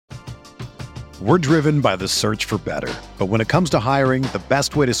We're driven by the search for better. But when it comes to hiring, the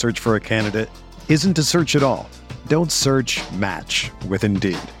best way to search for a candidate isn't to search at all. Don't search, match with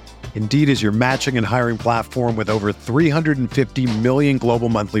Indeed. Indeed is your matching and hiring platform with over 350 million global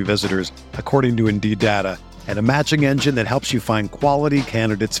monthly visitors, according to Indeed data, and a matching engine that helps you find quality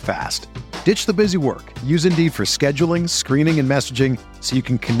candidates fast. Ditch the busy work. Use Indeed for scheduling, screening, and messaging so you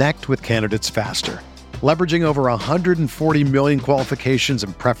can connect with candidates faster. Leveraging over 140 million qualifications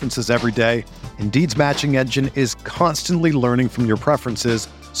and preferences every day, Indeed's matching engine is constantly learning from your preferences,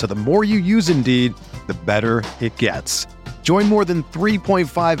 so the more you use Indeed, the better it gets. Join more than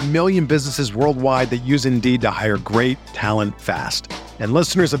 3.5 million businesses worldwide that use Indeed to hire great talent fast. And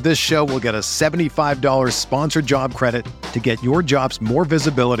listeners of this show will get a $75 sponsored job credit to get your jobs more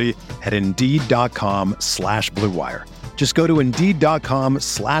visibility at Indeed.com/Blue Wire. Just go to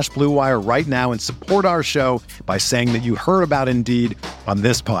Indeed.com/Blue Wire right now and support our show by saying that you heard about Indeed on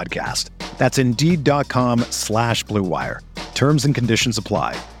this podcast. That's Indeed.com/Blue Wire. Terms and conditions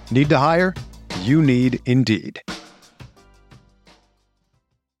apply. Need to hire? You need Indeed.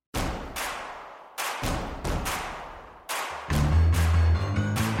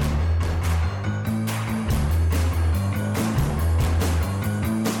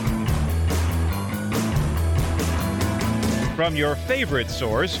 From your favorite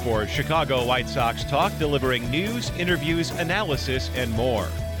source for Chicago White Sox talk, delivering news, interviews, analysis, and more.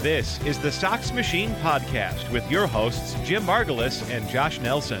 This is the Sox Machine Podcast with your hosts, Jim Margalus and Josh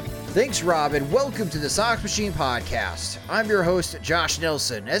Nelson. Thanks, Rob, and welcome to the Sox Machine Podcast. I'm your host, Josh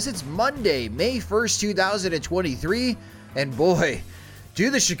Nelson, as it's Monday, May 1st, 2023, and boy,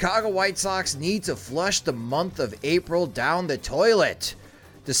 do the Chicago White Sox need to flush the month of April down the toilet.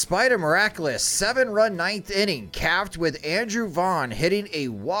 Despite a miraculous 7-run ninth inning capped with Andrew Vaughn hitting a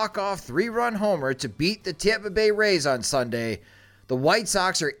walk-off 3-run homer to beat the Tampa Bay Rays on Sunday, the White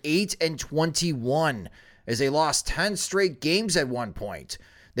Sox are 8-21 as they lost 10 straight games at one point.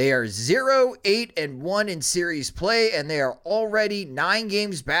 They are 0-8-1 in series play, and they are already 9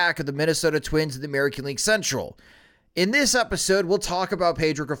 games back of the Minnesota Twins in the American League Central. In this episode, we'll talk about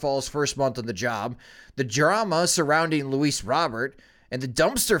Pedro Grifol's first month on the job, the drama surrounding Luis Robert, and the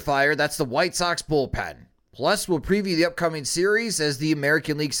dumpster fire that's the White Sox bullpen. Plus, we'll preview the upcoming series as the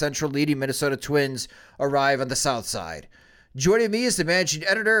American League Central leading Minnesota Twins arrive on the south side. Joining me is the managing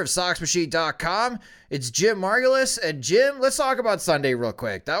editor of SoxMachine.com. It's Jim Margalus. And Jim, let's talk about Sunday real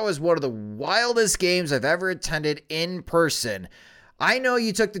quick. That was one of the wildest games I've ever attended in person. I know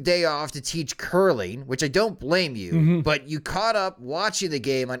you took the day off to teach curling, which I don't blame you, but you caught up watching the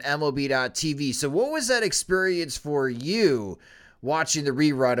game on MLB.TV. So what was that experience for you watching the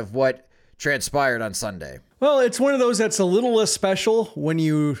rerun of what transpired on Sunday? Well, it's one of those that's a little less special when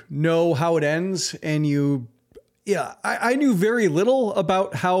you know how it ends, and I knew very little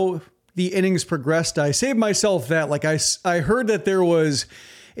about how the innings progressed. I saved myself that. Like I heard that there was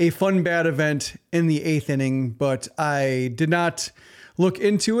a fun bad event in the 8th inning, but I did not look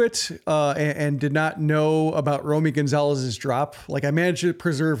into it and did not know about Romy Gonzalez's drop. Like I managed to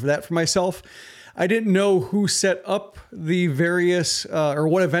preserve that for myself. I didn't know who set up the various or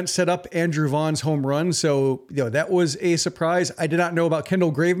what event set up Andrew Vaughn's home run. So, that was a surprise. I did not know about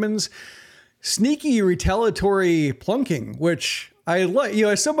Kendall Graveman's sneaky retaliatory plunking, which I like,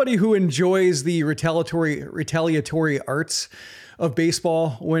 as somebody who enjoys the retaliatory arts of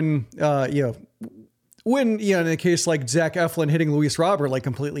baseball, when in a case like Zach Eflin hitting Luis Robert, like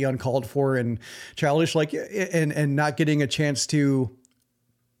completely uncalled for and childish, like, and not getting a chance to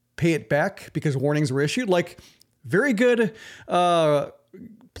pay it back because warnings were issued, like very good, purpose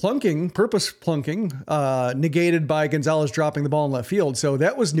plunking, negated by Gonzalez dropping the ball in left field. So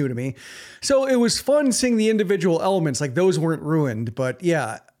that was new to me. So it was fun seeing the individual elements, like those weren't ruined, but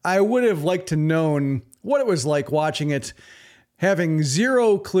yeah, I would have liked to known what it was like watching it, having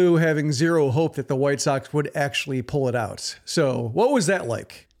zero clue, having zero hope that the White Sox would actually pull it out. So what was that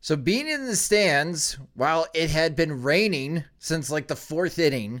like? So being in the stands while it had been raining since like the 4th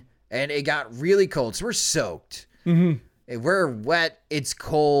inning and it got really cold. So we're soaked. We're wet. It's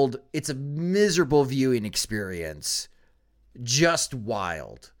cold. It's a miserable viewing experience. Just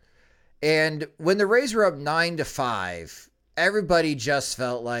wild. And when the Rays were up 9-5, everybody just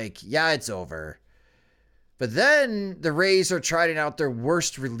felt like, yeah, it's over. But then the Rays are trotting out their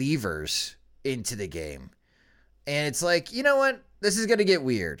worst relievers into the game. And it's like, you know what? This is going to get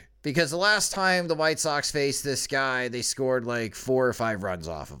weird. Because the last time the White Sox faced this guy, they scored like 4 or 5 runs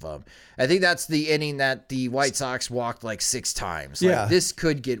off of him. I think that's the inning that the White Sox walked like 6 times. Like, this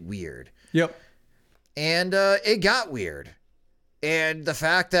could get weird. Yep. And it got weird. And the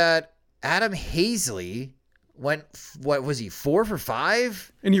fact that Adam Hazley went, 4 for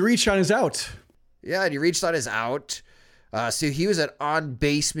 5? And he reached on his out. Yeah, and he reached on his out. So he was an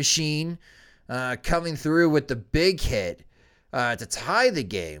on-base machine coming through with the big hit to tie the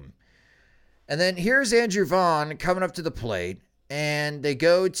game. And then here's Andrew Vaughn coming up to the plate, and they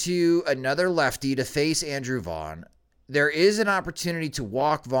go to another lefty to face Andrew Vaughn. There is an opportunity to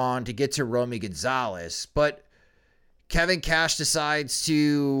walk Vaughn to get to Romy Gonzalez, but Kevin Cash decides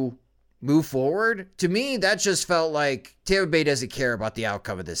to move forward. To me, that just felt like Tampa Bay doesn't care about the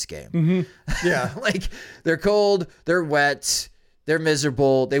outcome of this game. Mm-hmm. Yeah. Like, they're cold, they're wet, they're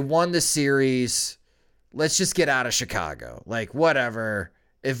miserable, they won the series. Let's just get out of Chicago. Like, whatever.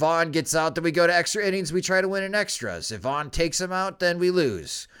 If Vaughn gets out, then we go to extra innings. We try to win in extras. If Vaughn takes him out, then we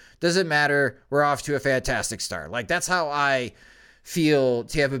lose. Doesn't matter. We're off to a fantastic start. Like, that's how I feel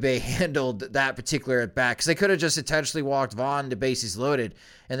Tampa Bay handled that particular at bat, because they could have just intentionally walked Vaughn to bases loaded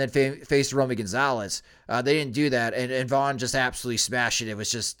and then faced Romy Gonzalez. They didn't do that, and Vaughn just absolutely smashed it. It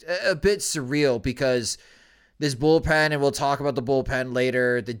was just a bit surreal because this bullpen, and we'll talk about the bullpen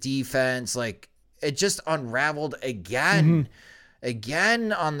later, the defense, like, it just unraveled again. Mm-hmm.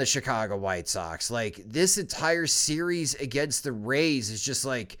 Again on the Chicago White Sox. Like, this entire series against the Rays is just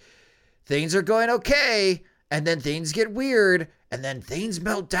like, things are going okay, and then things get weird, and then things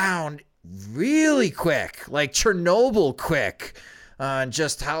melt down really quick, like Chernobyl quick,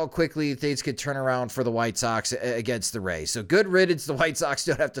 just how quickly things could turn around for the White Sox against the Rays. So good riddance. The White Sox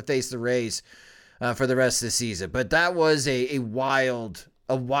don't have to face the Rays for the rest of the season. But that was a wild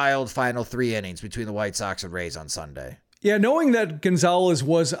final 3 innings between the White Sox and Rays on Sunday. Yeah, knowing that Gonzalez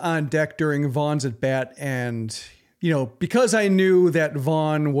was on deck during Vaughn's at bat, and, you know, because I knew that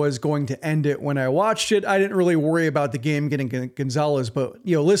Vaughn was going to end it when I watched it, I didn't really worry about the game getting Gonzalez. But,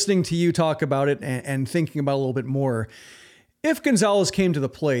 you know, listening to you talk about it and thinking about it a little bit more, if Gonzalez came to the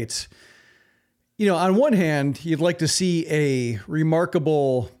plate, you know, on one hand, you'd like to see a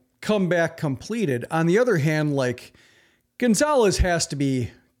remarkable comeback completed. On the other hand, like, Gonzalez has to be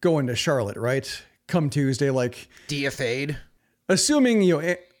going to Charlotte, right? Come Tuesday, like DFA'd, assuming, you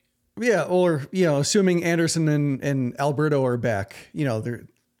know, yeah, or, you know, assuming Anderson and Alberto are back, you know, they're,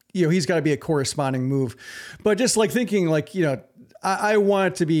 you know, he's got to be a corresponding move. But just like thinking, like, you know, I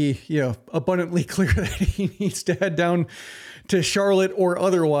want it to be, you know, abundantly clear that he needs to head down to Charlotte or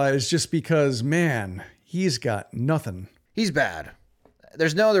otherwise, just because, man, he's got nothing. He's bad.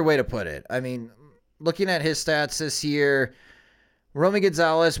 There's no other way to put it. I mean, looking at his stats this year, Romy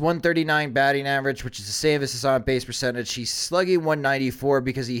Gonzalez, 139 batting average, which is the same as his on-base percentage. He's slugging 194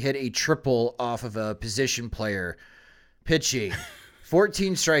 because he hit a triple off of a position player pitching.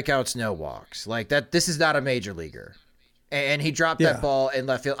 14 strikeouts, no walks. Like that, this is not a major leaguer. And he dropped that ball in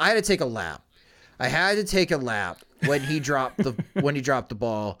left field. I had to take a lap. When he dropped the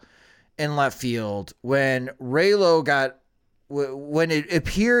ball in left field. When when it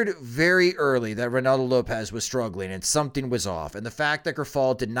appeared very early that Ronaldo Lopez was struggling and something was off, and the fact that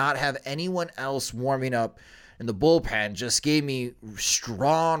Grifol did not have anyone else warming up in the bullpen just gave me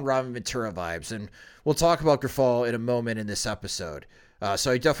strong Robin Ventura vibes. And we'll talk about Grifol in a moment in this episode.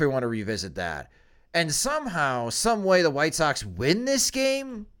 So I definitely want to revisit that. And somehow, some way, the White Sox win this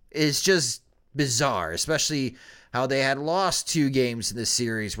game is just bizarre, especially how they had lost 2 games in this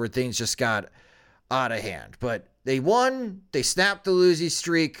series where things just got out of hand. But they won. They snapped the losing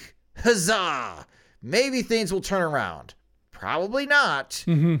streak. Huzzah! Maybe things will turn around. Probably not,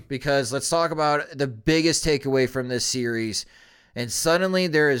 because let's talk about the biggest takeaway from this series. And suddenly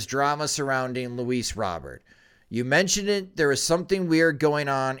there is drama surrounding Luis Robert. You mentioned it. There is something weird going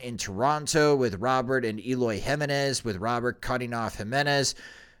on in Toronto with Robert and Eloy Jimenez, with Robert cutting off Jimenez.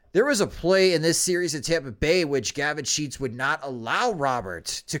 There was a play in this series at Tampa Bay which Gavin Sheets would not allow Robert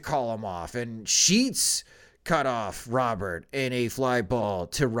to call him off, and Sheets cut off Robert in a fly ball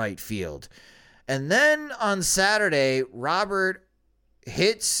to right field. And then on Saturday, Robert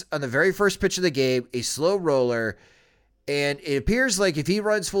hits on the very first pitch of the game a slow roller, and it appears like if he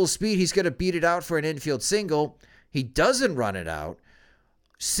runs full speed, he's going to beat it out for an infield single. He doesn't run it out.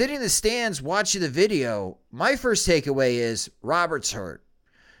 Sitting in the stands watching the video, my first takeaway is Robert's hurt.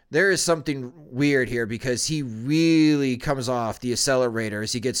 There is something weird here because he really comes off the accelerator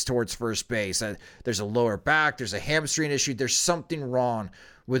as he gets towards first base. There's a lower back. There's a hamstring issue. There's something wrong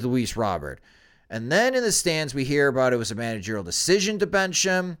with Luis Robert. And then in the stands, we hear about it was a managerial decision to bench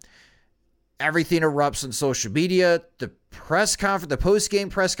him. Everything erupts on social media. The post-game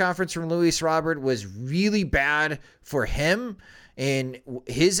press conference from Luis Robert was really bad for him in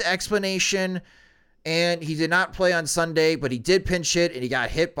his explanation. And he did not play on Sunday, but he did pinch hit, and he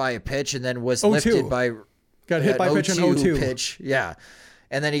got hit by a pitch and then was lifted by... Got hit by pitch on 0-2. Pitch. Yeah.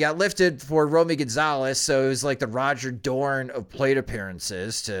 And then he got lifted for Romy Gonzalez, so it was like the Roger Dorn of plate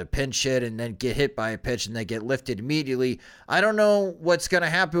appearances to pinch hit and then get hit by a pitch and then get lifted immediately. I don't know what's going to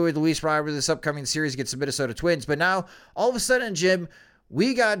happen with Luis Robert this upcoming series against the Minnesota Twins, but now all of a sudden, Jim,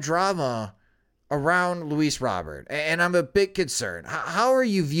 we got drama around Luis Robert, and I'm a bit concerned. How are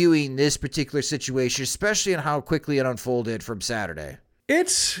you viewing this particular situation, especially in how quickly it unfolded from Saturday?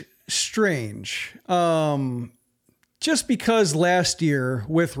 It's strange. Just because last year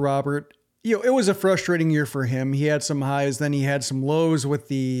with Robert, it was a frustrating year for him. He had some highs, then he had some lows with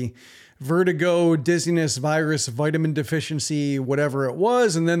the vertigo, dizziness, virus, vitamin deficiency, whatever it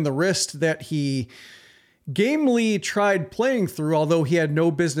was. And then the wrist that he gamely tried playing through, although he had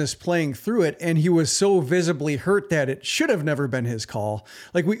no business playing through it. And he was so visibly hurt that it should have never been his call.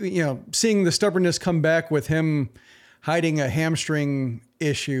 Like seeing the stubbornness come back with him hiding a hamstring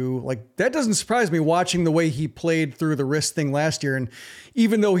issue, like that doesn't surprise me watching the way he played through the wrist thing last year. And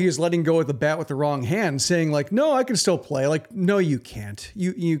even though he was letting go of the bat with the wrong hand, saying like, no, I can still play. Like, no, you can't,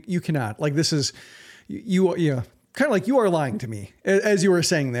 you cannot. Like, this is you kind of like you are lying to me as you were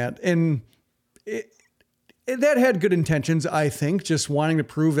saying that. And that had good intentions, I think, just wanting to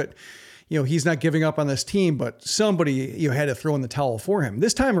prove that, he's not giving up on this team, but somebody had to throw in the towel for him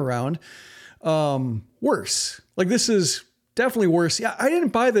this time around. Worse. Like, this is definitely worse. Yeah, I didn't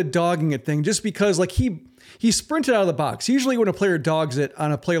buy the dogging it thing just because like he sprinted out of the box. Usually when a player dogs it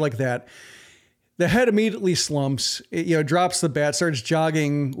on a play like that, the head immediately slumps, drops the bat, starts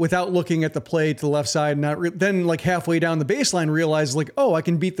jogging without looking at the play to the left side. Then like halfway down the baseline realizes like, oh, I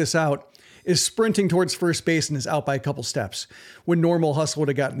can beat this out, is sprinting towards first base and is out by a couple steps when normal hustle would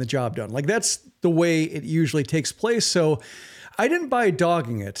have gotten the job done. Like, that's the way it usually takes place. So I didn't buy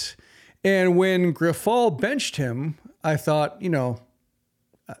dogging it. And when Grifol benched him, I thought,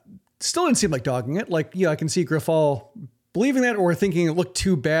 still didn't seem like dogging it. Like, I can see Grifol believing that or thinking it looked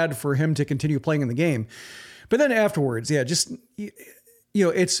too bad for him to continue playing in the game. But then afterwards, it's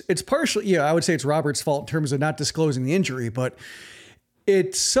partially, I would say it's Robert's fault in terms of not disclosing the injury, but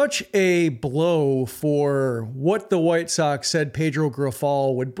it's such a blow for what the White Sox said Pedro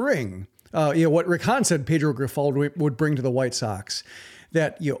Grifol would bring. What Rick Hahn said Pedro Grifol would bring to the White Sox.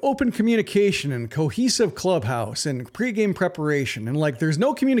 That open communication and cohesive clubhouse and pregame preparation. And like, there's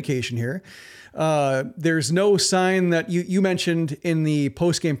no communication here. There's no sign that you mentioned in the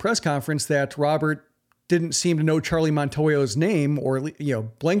postgame press conference that Robert didn't seem to know Charlie Montoyo's name or,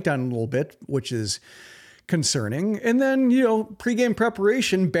 blanked on it a little bit, which is concerning. And then, pregame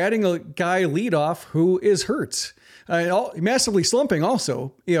preparation, batting a guy leadoff who is hurt, massively slumping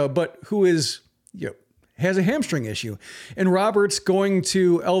also, but who is, has a hamstring issue. And Robert's going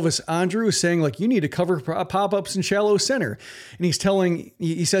to Elvis Andrus saying like, you need to cover pop-ups in shallow center. And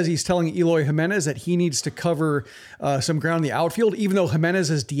he says he's telling Eloy Jimenez that he needs to cover some ground in the outfield, even though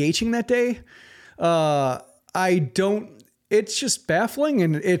Jimenez is DHing that day. It's just baffling.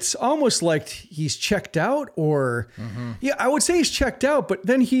 And it's almost like he's checked out or I would say he's checked out, but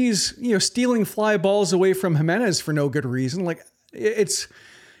then he's, stealing fly balls away from Jimenez for no good reason. Like,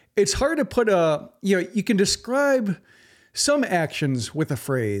 it's hard to put you can describe some actions with a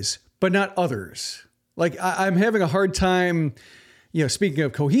phrase, but not others. Like, I'm having a hard time, speaking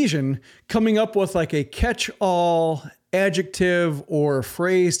of cohesion, coming up with like a catch-all adjective or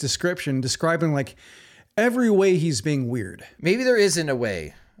phrase description describing like every way he's being weird. Maybe there isn't a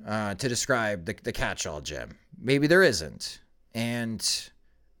way to describe the catch-all, Jim. Maybe there isn't. And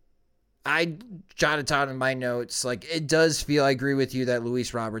I jotted down in my notes, like, it does feel, I agree with you that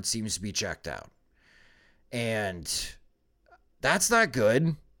Luis Robert seems to be checked out. And that's not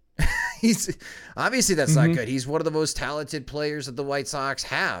good. Obviously that's not good. He's one of the most talented players that the White Sox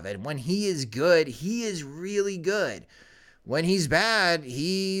have. And when he is good, he is really good. When he's bad,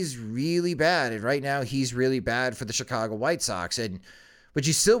 he's really bad. And right now he's really bad for the Chicago White Sox. But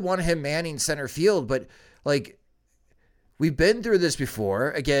you still want him manning center field. But like, we've been through this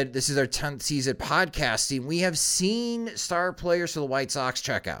before. Again, this is our 10th season podcasting. We have seen star players for the White Sox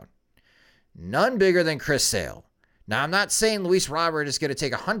check out. None bigger than Chris Sale. Now, I'm not saying Luis Robert is going to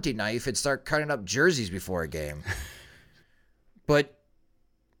take a hunting knife and start cutting up jerseys before a game. But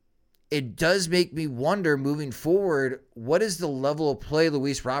it does make me wonder moving forward, what is the level of play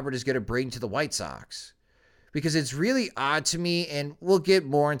Luis Robert is going to bring to the White Sox? Because it's really odd to me, and we'll get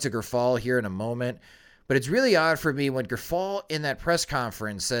more into Grifol here in a moment, but it's really odd for me when Grifol in that press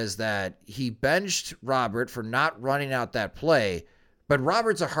conference says that he benched Robert for not running out that play, but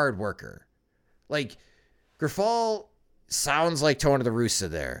Robert's a hard worker. Like, Grifol sounds like Tony La Russa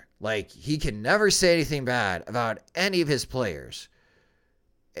there. Like, he can never say anything bad about any of his players.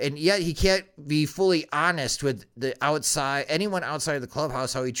 And yet he can't be fully honest with anyone outside of the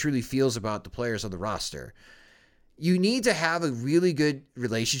clubhouse, how he truly feels about the players on the roster. You need to have a really good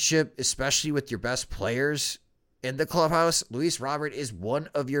relationship, especially with your best players in the clubhouse. Luis Robert is one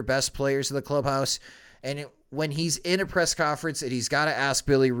of your best players in the clubhouse. And when he's in a press conference and he's got to ask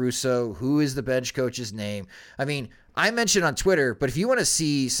Billy Russo, who is the bench coach's name? I mean, I mentioned on Twitter, but if you want to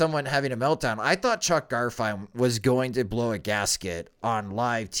see someone having a meltdown, I thought Chuck Garfien was going to blow a gasket on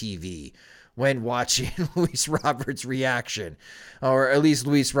live TV when watching Luis Roberts' reaction, or at least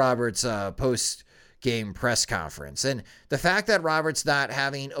Luis Roberts' post-game press conference. And the fact that Roberts not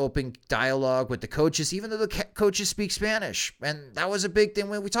having open dialogue with the coaches, even though the coaches speak Spanish, and that was a big thing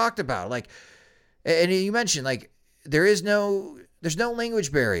when we talked about, like, and you mentioned, like, there's no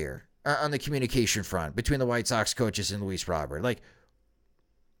language barrier on the communication front between the White Sox coaches and Luis Robert. Like,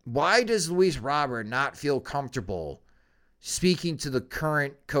 why does Luis Robert not feel comfortable speaking to the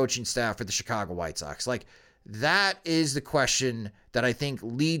current coaching staff for the Chicago White Sox? Like, that is the question that I think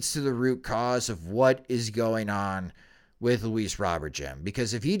leads to the root cause of what is going on with Luis Robert, Jim.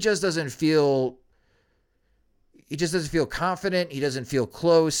 Because if he just doesn't feel confident, he doesn't feel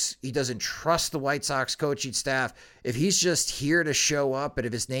close, he doesn't trust the White Sox coaching staff, if he's just here to show up and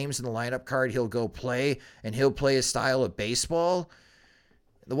if his name's in the lineup card, he'll go play and he'll play his style of baseball,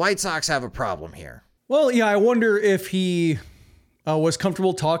 the White Sox have a problem here. Well, yeah, I wonder if he was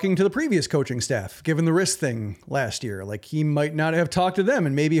comfortable talking to the previous coaching staff, given the wrist thing last year. Like, he might not have talked to them,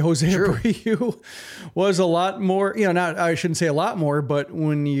 and maybe Jose Abreu was a lot more, I shouldn't say a lot more, but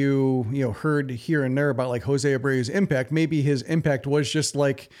when you heard here and there about like Jose Abreu's impact, maybe his impact was just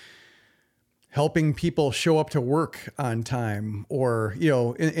like helping people show up to work on time, or,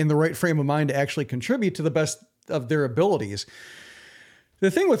 in the right frame of mind to actually contribute to the best of their abilities.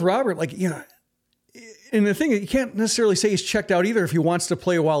 The thing with Robert, and the thing, you can't necessarily say he's checked out either if he wants to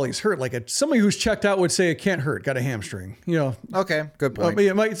play while he's hurt. Like, somebody who's checked out would say it can't hurt, got a hamstring, Okay, good point.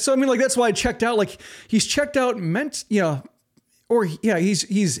 So, that's why I checked out. Like, he's checked out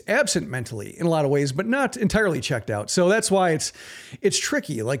he's absent mentally in a lot of ways, but not entirely checked out. So that's why it's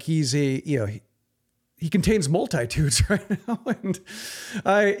tricky. Like, he's he contains multitudes right now. And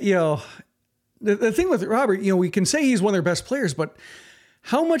the thing with Robert, we can say he's one of their best players, but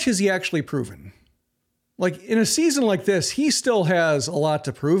how much has he actually proven? Like, in a season like this, he still has a lot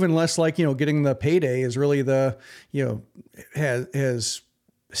to prove, unless getting the payday is really has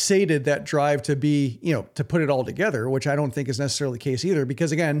sated that drive to be, to put it all together, which I don't think is necessarily the case either,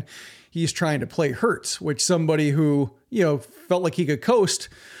 because again, he's trying to play Hurts, which somebody who, felt like he could coast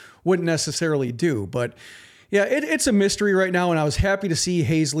wouldn't necessarily do. But yeah, it's a mystery right now. And I was happy to see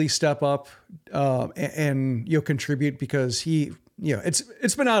Hazley step up and contribute, because he,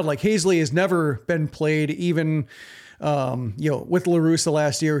 it's been odd. Like, Hazley has never been played, even, with La Russa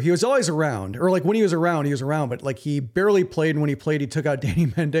last year. He was always around, or like when he was around, but like he barely played. And when he played, he took out Danny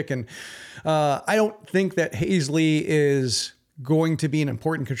Mendick. And I don't think that Hazley is going to be an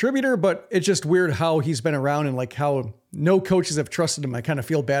important contributor, but it's just weird how he's been around and like how no coaches have trusted him. I kind of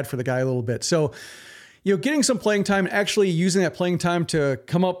feel bad for the guy a little bit. So, getting some playing time, actually using that playing time to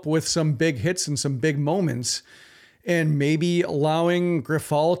come up with some big hits and some big moments, and maybe allowing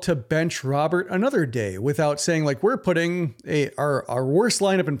Grifol to bench Robert another day without saying like, we're putting our worst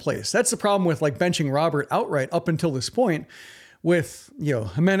lineup in place. That's the problem with like benching Robert outright up until this point with,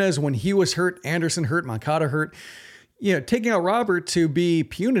 Jimenez when he was hurt, Anderson hurt, Moncada hurt. Taking out Robert to be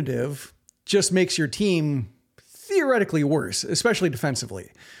punitive just makes your team theoretically worse, especially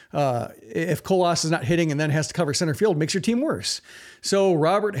defensively. If Colas is not hitting and then has to cover center field, makes your team worse. So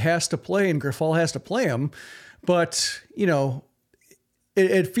Robert has to play and Grifol has to play him. But,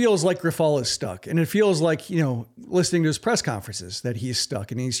 it feels like Grifol is stuck, and it feels like, listening to his press conferences that he's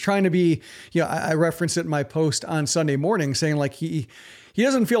stuck, and he's trying to be, I referenced it in my post on Sunday morning saying like, he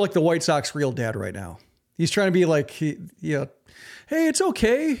doesn't feel like the White Sox real dad right now. He's trying to be like, hey, it's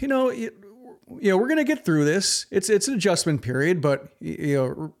okay. We're going to get through this. It's an adjustment period, but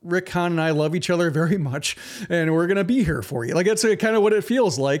Rick Hahn and I love each other very much, and we're going to be here for you. Like, that's kind of what it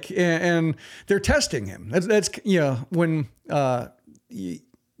feels like. And they're testing him. That's when, you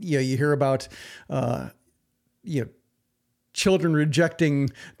hear about, children rejecting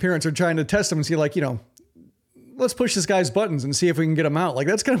parents or trying to test them and see like, let's push this guy's buttons and see if we can get him out. Like,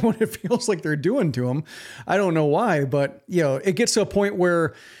 that's kind of what it feels like they're doing to him. I don't know why, but it gets to a point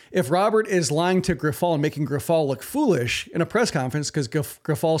where if Robert is lying to Grifol and making Grifol look foolish in a press conference, because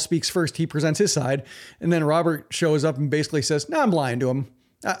Grifol speaks first, he presents his side, and then Robert shows up and basically says, no, I'm lying to him.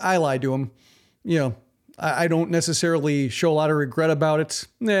 I lied to him. I don't necessarily show a lot of regret about it.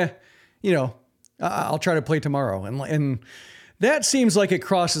 I'll try to play tomorrow. And that seems like it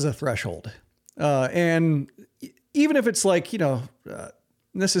crosses a threshold. And even if it's like,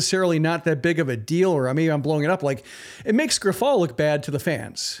 necessarily not that big of a deal, or maybe I'm blowing it up, like it makes Grifol look bad to the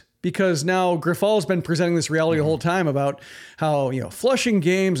fans. Because now Grifol's been presenting this reality the whole time about how, flushing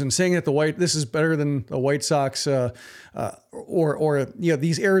games and saying that this is better than the White Sox, these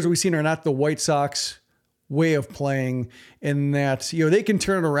errors we've seen are not the White Sox way of playing, and that, they can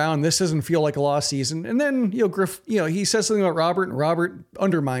turn it around. This doesn't feel like a lost season. And then, he says something about Robert, and Robert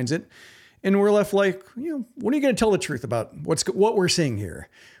undermines it. And we're left like, when are you going to tell the truth about what we're seeing here?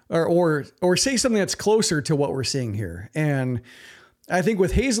 Or say something that's closer to what we're seeing here. And I think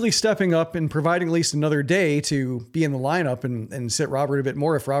with Haseley stepping up and providing at least another day to be in the lineup and sit Robert a bit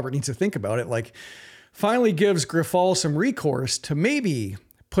more if Robert needs to think about it, like finally gives Grifol some recourse to maybe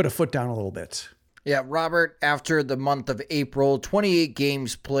put a foot down a little bit. Yeah, Robert, after the month of April, 28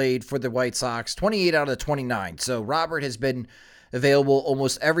 games played for the White Sox, 28 out of the 29. So Robert has been available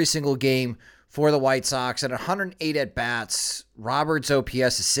almost every single game for the White Sox at 108 at-bats. Robert's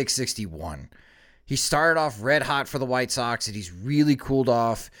OPS is 661. He started off red hot for the White Sox, and he's really cooled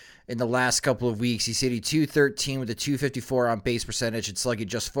off in the last couple of weeks. He's hitting .213 with a .254 on base percentage. It's slugging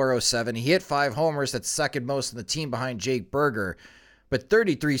just .407. He hit 5 homers. That's second most in the team behind Jake Burger. But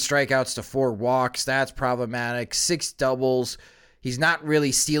 33 strikeouts to 4 walks. That's problematic. 6 doubles. He's not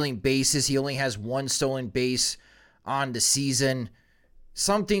really stealing bases. He only has 1 stolen base on the season.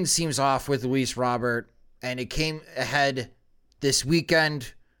 Something seems off with Luis Robert, and it came ahead this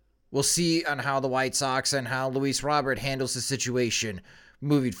weekend. We'll see on how the White Sox and how Luis Robert handles the situation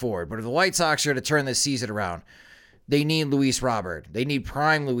moving forward. But if the White Sox are to turn this season around, they need Luis Robert. They need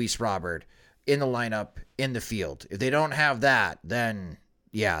prime Luis Robert in the lineup, in the field. If they don't have that, then,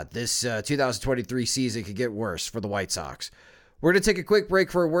 this 2023 season could get worse for the White Sox. We're going to take a quick break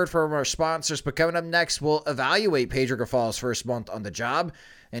for a word from our sponsors, but coming up next, we'll evaluate Pedro Grifol's first month on the job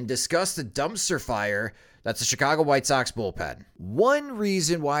and discuss the dumpster fire that's the Chicago White Sox bullpen. One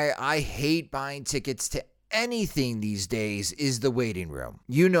reason why I hate buying tickets to anything these days is the waiting room.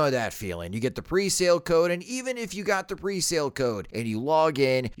 You know that feeling. You get the pre-sale code, and even if you got the pre-sale code and you log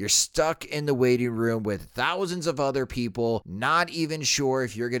in, you're stuck in the waiting room with thousands of other people, not even sure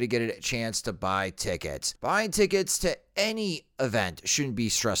if you're going to get a chance to buy tickets. Buying tickets to any event shouldn't be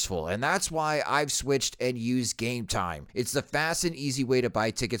stressful, and that's why I've switched and used Game Time. It's the fast and easy way to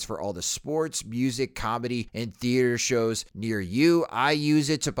buy tickets for all the sports, music, comedy, and theater shows near you. I use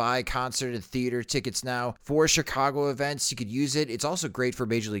it to buy concert and theater tickets now. For Chicago events, you could use it. It's also great for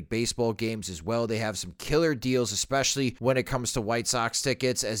Major League Baseball games as well. They have some killer deals, especially when it comes to White Sox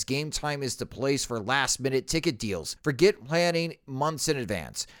tickets, as Game Time is the place for last-minute ticket deals. Forget planning months in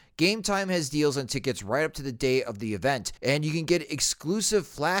advance. Game Time has deals on tickets right up to the day of the event, and you can get exclusive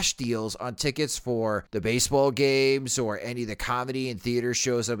flash deals on tickets for the baseball games or any of the comedy and theater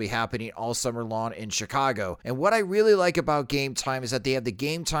shows that will be happening all summer long in Chicago. And what I really like about Game Time is that they have the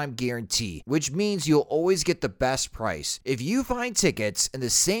Game Time guarantee, which means you'll always get the best price. If you find tickets in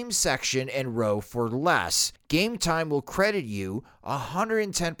the same section and row for less, Game Time will credit you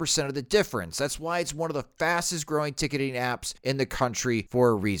 110% of the difference. That's why it's one of the fastest growing ticketing apps in the country for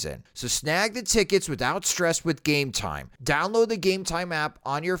a reason. So snag the tickets without stress with Game Time. Download the Game Time app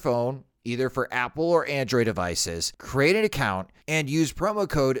on your phone, either for Apple or Android devices, create an account, and use promo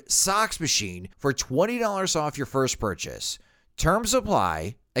code SOXMACHINE for $20 off your first purchase. Terms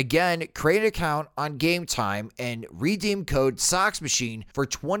apply. Again, create an account on Game Time and redeem code SOXMACHINE for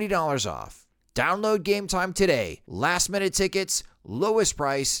 $20 off. Download Game Time today. Last minute tickets, lowest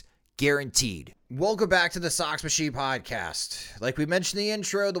price, guaranteed. Welcome back to the Sox Machine podcast. Like we mentioned in the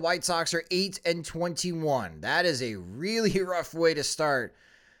intro, the White Sox are 8-21. That is a really rough way to start.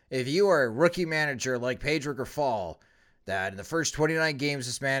 If you are a rookie manager like Pedro Grifol, that in the first 29 games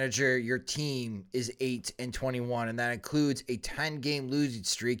as manager, your team is 8-21, and that includes a 10-game losing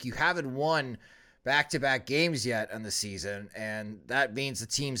streak. You haven't won back-to-back games yet on the season, and that means the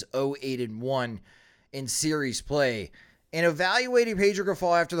team's 0-8-1 in series play. And evaluating Pedro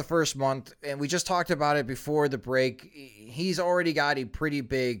Grifol after the first month, and we just talked about it before the break, he's already got a pretty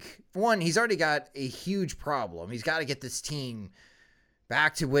big... he's already got a huge problem. He's got to get this team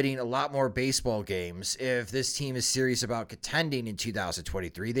back to winning a lot more baseball games. If this team is serious about contending in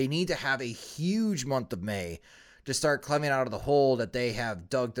 2023, they need to have a huge month of May to start climbing out of the hole that they have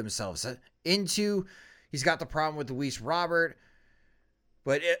dug themselves into. He's got the problem with Luis Robert.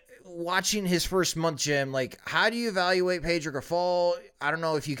 But watching his first month, Jim, like, how do you evaluate Pedro Grifol? I don't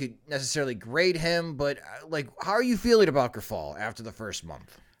know if you could necessarily grade him, but, like, how are you feeling about Grifol after the first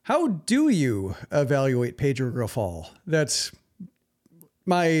month? How do you evaluate Pedro Grifol? That's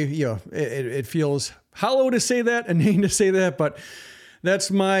it feels hollow to say that, inane to say that, but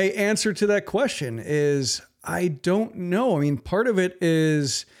that's my answer to that question is I don't know. I mean, part of it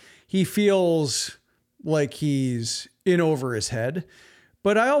is he feels like he's in over his head,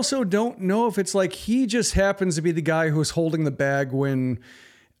 but I also don't know if it's like he just happens to be the guy who's holding the bag when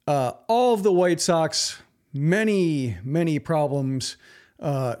all of the White Sox, many problems,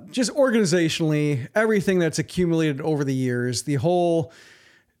 just organizationally, everything that's accumulated over the years, the whole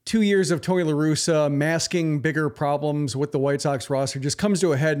 2 years of Tony La Russa masking bigger problems with the White Sox roster just comes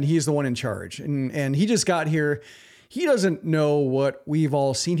to a head, and he's the one in charge. And he just got here. He doesn't know what we've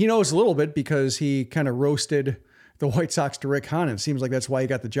all seen. He knows a little bit because he kind of roasted the White Sox to Rick Hahn. It seems like that's why he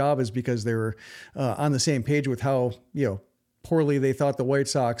got the job, is because they were on the same page with how, poorly they thought the White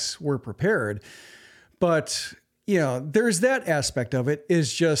Sox were prepared. But, there's that aspect of it,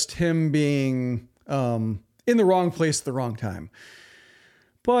 is just him being in the wrong place at the wrong time.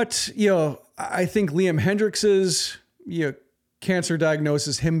 But, I think Liam Hendriks's, cancer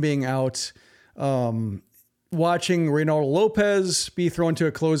diagnosis, him being out, watching Reynaldo Lopez be thrown to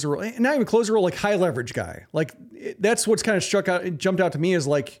a closer role, not even closer role, like high leverage guy. Like that's what's kind of jumped out to me is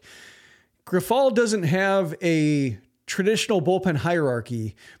like Grifol doesn't have a traditional bullpen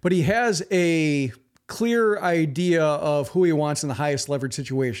hierarchy, but he has a clear idea of who he wants in the highest leverage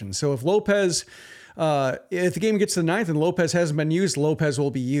situation. So if Lopez, if the game gets to the ninth and Lopez hasn't been used, Lopez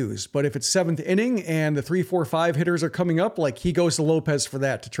will be used. But if it's seventh inning and the 3, 4, 5 hitters are coming up, like he goes to Lopez for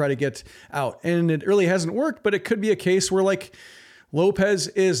that to try to get out. And it really hasn't worked, but it could be a case where like Lopez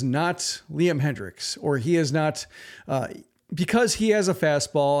is not Liam Hendriks, or he is not, because he has a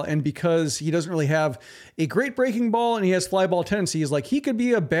fastball and because he doesn't really have a great breaking ball and he has fly ball tendencies, like he could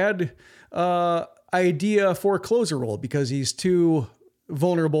be a bad idea for a closer role because he's too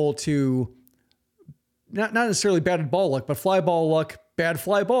vulnerable to not necessarily batted ball luck, but fly ball luck, bad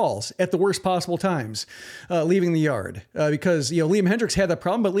fly balls at the worst possible times, leaving the yard. Because, Liam Hendriks had that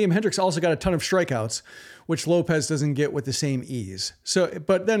problem, but Liam Hendriks also got a ton of strikeouts, which Lopez doesn't get with the same ease. So,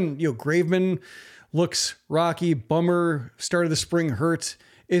 but then, Graveman looks rocky. Bummer, start of the spring hurt,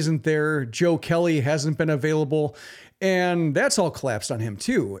 isn't there. Joe Kelly hasn't been available, and that's all collapsed on him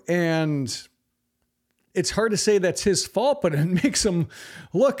too. And it's hard to say that's his fault, but it makes him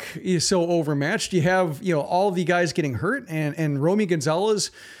look so overmatched. You have, all the guys getting hurt and Romy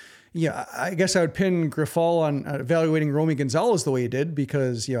Gonzalez. Yeah, I guess I would pin Grifol on evaluating Romy Gonzalez the way he did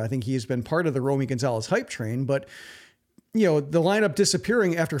because, I think he's been part of the Romy Gonzalez hype train. But, the lineup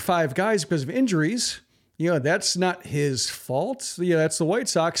disappearing after 5 guys because of injuries, that's not his fault. That's the White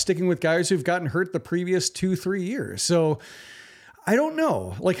Sox sticking with guys who've gotten hurt the previous 2-3 years. So I don't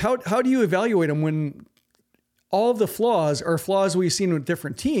know. Like, how do you evaluate him when all of the flaws are flaws we've seen with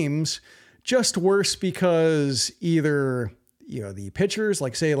different teams, just worse because either, the pitchers,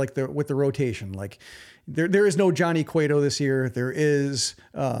 with the rotation, like there is no Johnny Cueto this year. There is,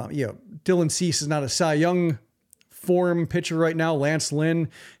 Dylan Cease is not a Cy Young form pitcher right now. Lance Lynn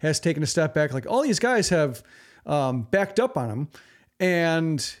has taken a step back. Like all these guys have backed up on him.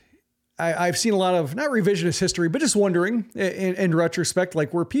 And I've seen a lot of, not revisionist history, but just wondering in retrospect,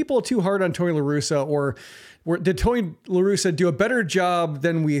 like were people too hard on Tony La Russa, or did Tony La Russa do a better job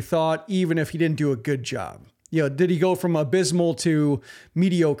than we thought, even if he didn't do a good job? Did he go from abysmal to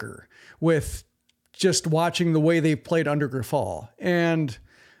mediocre with just watching the way they played under Grifol? And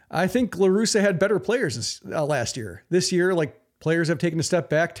I think La Russa had better players last year. This year, like players have taken a step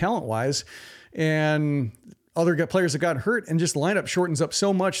back talent-wise, and other players have gotten hurt, and just the lineup shortens up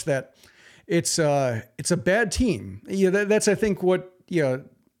so much that it's a bad team. That's I think what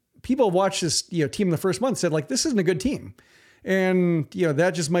people have watched this team in the first month said like this isn't a good team, and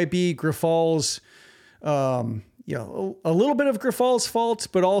that just might be Grifol's a little bit of Grifol's fault,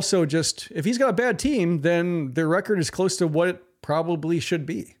 but also just if he's got a bad team, then their record is close to what it probably should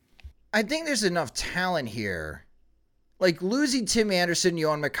be. I think there's enough talent here. Like losing Tim Anderson,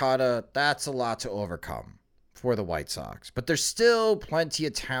 Yohan Moncada, that's a lot to overcome for the White Sox, but there's still plenty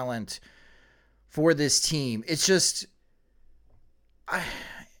of talent for this team. It's just,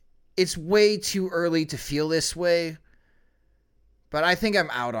 it's way too early to feel this way, but I think I'm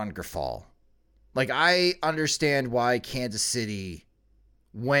out on Grifol. Like, I understand why Kansas City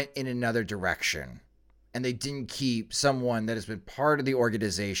went in another direction, and they didn't keep someone that has been part of the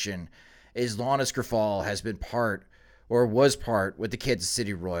organization as long as Grifol has been part, or was part, with the Kansas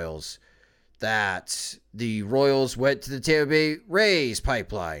City Royals, that the Royals went to the Tampa Bay Rays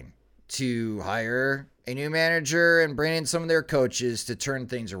pipeline to hire a new manager and bring in some of their coaches to turn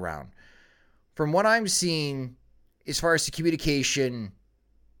things around. From what I'm seeing, as far as the communication,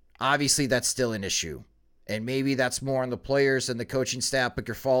 obviously that's still an issue. And maybe that's more on the players and the coaching staff, but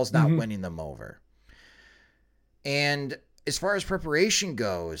Grifal's not winning them over. And as far as preparation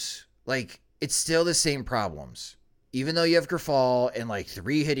goes, like, it's still the same problems. Even though you have Grifal and like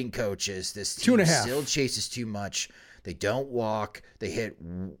 3 hitting coaches, this team still chases too much. They don't walk. They hit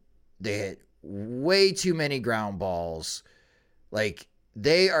way too many ground balls. Like,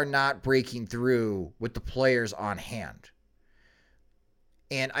 they are not breaking through with the players on hand.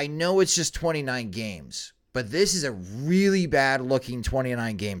 And I know it's just 29 games, but this is a really bad looking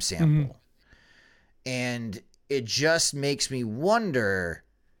 29 game sample. And it just makes me wonder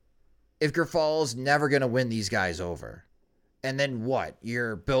if Grifal's never going to win these guys over. And then what?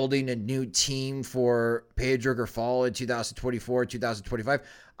 You're building a new team for Pedro Grifal in 2024, 2025.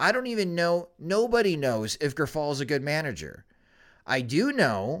 I don't even know. Nobody knows if Grifal is a good manager. I do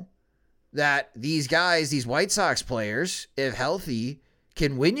know that these guys, these White Sox players, if healthy,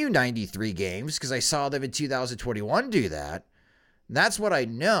 can win you 93 games, because I saw them in 2021 do that. That's what I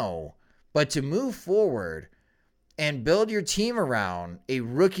know. But to move forward and build your team around a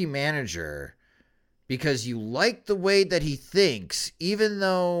rookie manager because you like the way that he thinks, even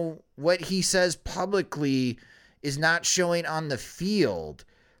though what he says publicly is not showing on the field,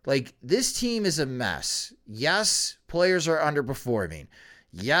 like, this team is a mess. Yes, players are underperforming.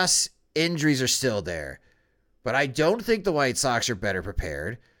 Yes, injuries are still there. But I don't think the White Sox are better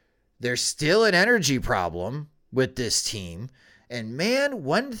prepared. There's still an energy problem with this team. And man,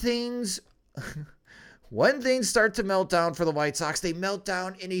 when things start to melt down for the White Sox, they melt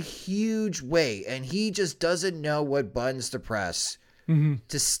down in a huge way. And he just doesn't know what buttons to press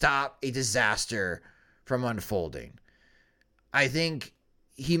to stop a disaster from unfolding. I think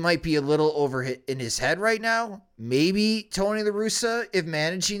he might be a little overhit in his head right now. Maybe Tony La Russa, if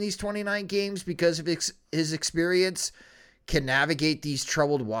managing these 29 games because of his experience, can navigate these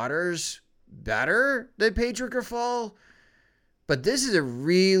troubled waters better than Pedro Grifal. But this is a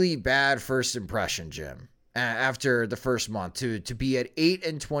really bad first impression, Jim, after the first month, to be at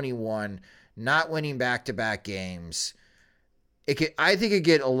 8-21, not winning back-to-back games. I think it could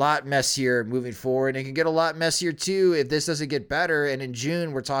get a lot messier moving forward. It can get a lot messier too if this doesn't get better. And in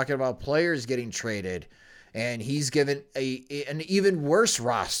June, we're talking about players getting traded, and he's given an even worse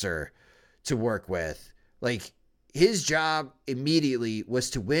roster to work with. Like, his job immediately was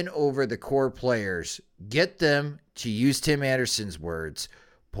to win over the core players, get them, to use Tim Anderson's words,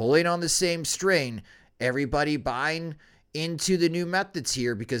 pulling on the same string, everybody buying into the new methods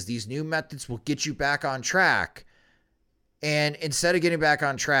here, because these new methods will get you back on track. And instead of getting back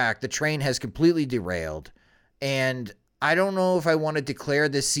on track, the train has completely derailed. And I don't know if I want to declare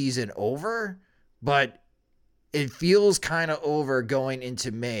this season over, but it feels kind of over going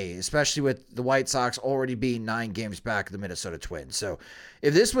into May, especially with the White Sox already being 9 games back of the Minnesota Twins. So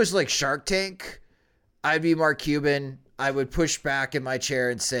if this was like Shark Tank, I'd be Mark Cuban. I would push back in my chair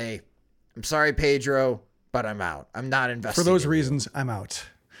and say, I'm sorry, Pedro, but I'm out. I'm not investing. For those reasons, I'm out.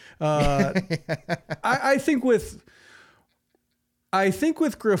 I think with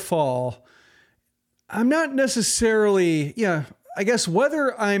Grifal, I'm not necessarily, I guess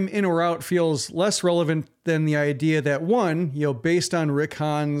whether I'm in or out feels less relevant than the idea that, one, based on Rick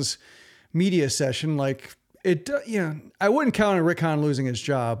Hahn's media session, like I wouldn't count on Rick Hahn losing his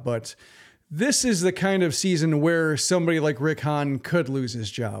job, but this is the kind of season where somebody like Rick Hahn could lose his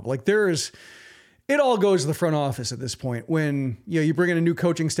job. Like, it all goes to the front office at this point when you bring in a new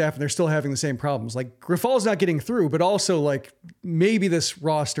coaching staff and they're still having the same problems. Like, Grifal's not getting through, but also like maybe this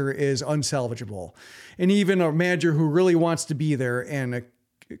roster is unsalvageable. And even a manager who really wants to be there and a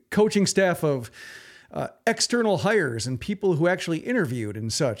coaching staff of external hires and people who actually interviewed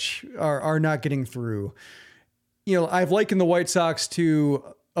and such are not getting through. I've likened the White Sox to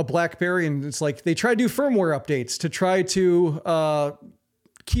a BlackBerry, and it's like they try to do firmware updates to try to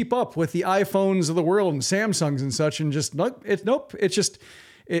keep up with the iPhones of the world and Samsungs and such, and just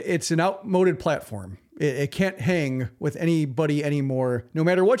it's an outmoded platform. It can't hang with anybody anymore. No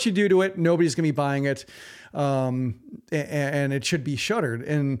matter what you do to it, nobody's gonna be buying it, and it should be shuttered.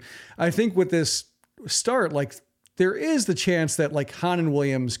 And I think with this start, like, there is the chance that like Hahn and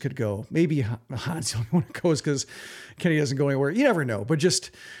Williams could go. Maybe Hahn's the only one that goes because Kenny doesn't go anywhere. You never know, but just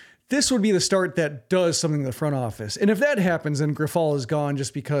this would be the start that does something in the front office. And if that happens, then Grifal is gone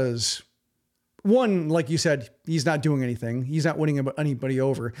just because, one, like you said, he's not doing anything. He's not winning anybody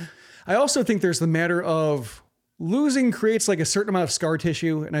over. I also think there's the matter of losing creates like a certain amount of scar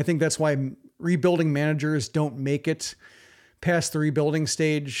tissue. And I think that's why rebuilding managers don't make it past the rebuilding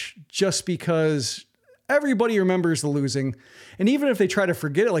stage, just because everybody remembers the losing. And even if they try to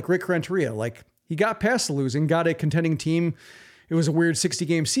forget it, like Rick Renteria, like he got past the losing, got a contending team it was a weird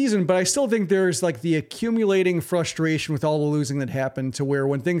 60-game season, but I still think there's like the accumulating frustration with all the losing that happened to where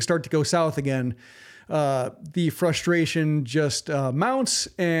when things start to go south again, the frustration just mounts,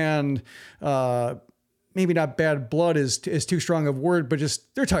 and maybe not bad blood is too strong of a word, but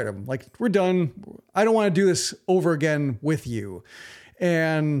just they're tired of him. Like, we're done. I don't want to do this over again with you.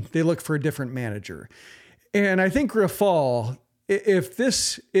 And they look for a different manager. And I think Grifol, if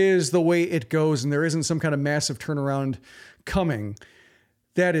this is the way it goes and there isn't some kind of massive turnaround coming,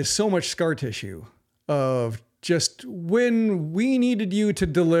 that is so much scar tissue of just when we needed you to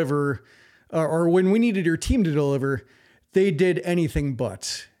deliver, or when we needed your team to deliver, they did anything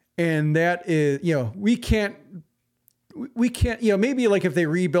but. And that is, we can't, maybe like if they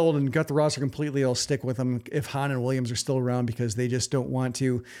rebuild and gut the roster completely, they'll stick with them if Hahn and Williams are still around, because they just don't want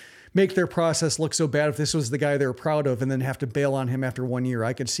to make their process look so bad if this was the guy they were proud of and then have to bail on him after 1 year.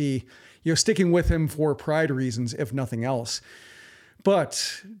 I could see, sticking with him for pride reasons, if nothing else.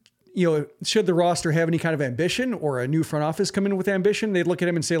 But, should the roster have any kind of ambition, or a new front office come in with ambition, they'd look at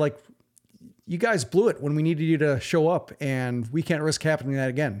him and say, like, you guys blew it when we needed you to show up, and we can't risk happening that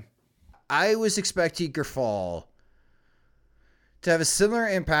again. I was expecting Grifol to have a similar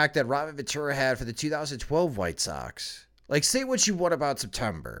impact that Robin Ventura had for the 2012 White Sox. Like, say what you want about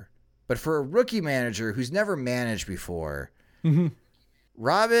September, but for a rookie manager who's never managed before,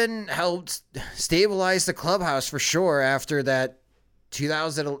 Robin helped stabilize the clubhouse for sure after that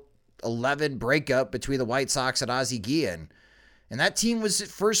 2011 breakup between the White Sox and Ozzie Guillen. And that team was at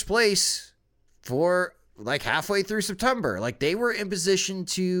first place for like halfway through September. Like, they were in position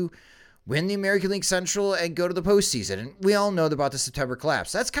to win the American League Central and go to the postseason. And we all know about the September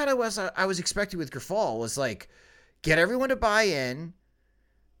collapse. That's kind of what I was expecting with Grifol, was like, get everyone to buy in,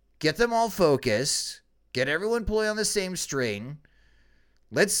 get them all focused, get everyone pulling on the same string.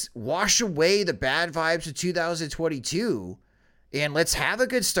 Let's wash away the bad vibes of 2022, and let's have a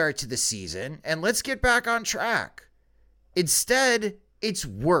good start to the season, and let's get back on track. Instead, it's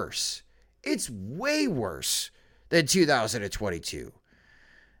worse. It's way worse than 2022.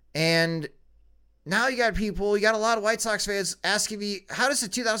 And now you got a lot of White Sox fans asking me, how does the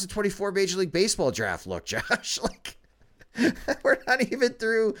 2024 Major League Baseball draft look, Josh? Like, we're not even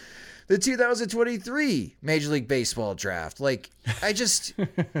through the 2023 Major League Baseball draft. Like,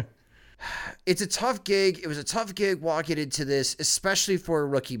 it's a tough gig. It was a tough gig walking into this, especially for a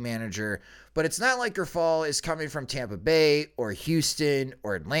rookie manager. But it's not like Grifol is coming from Tampa Bay or Houston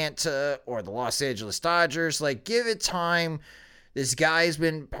or Atlanta or the Los Angeles Dodgers. Like, give it time. This guy's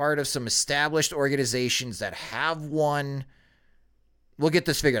been part of some established organizations that have won. We'll get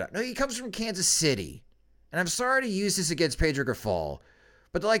this figured out. No, he comes from Kansas City. And I'm sorry to use this against Pedro Grifol,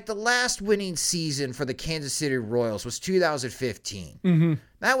 but like, the last winning season for the Kansas City Royals was 2015.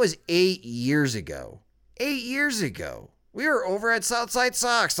 That was 8 years ago. 8 years ago. We were over at Southside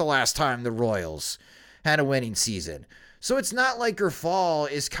Sox the last time the Royals had a winning season. So it's not like Grifol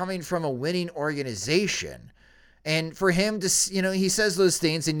is coming from a winning organization. And for him to, he says those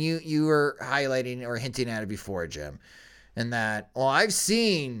things, and you were highlighting or hinting at it before, Jim, and that, well, I've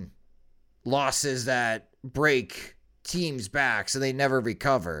seen losses that break teams' backs and they never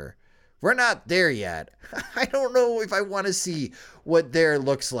recover. We're not there yet. I don't know if I want to see what there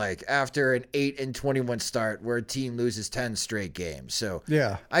looks like after an 8-21 start where a team loses 10 straight games. So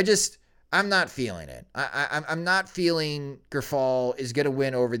yeah, I'm not feeling it. I'm not feeling Grifol is going to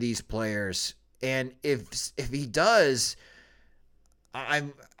win over these players. And if he does, I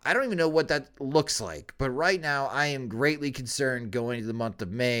don't even know what that looks like. But right now, I am greatly concerned going into the month of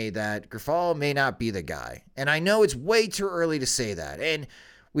May that Grifol may not be the guy. And I know it's way too early to say that. And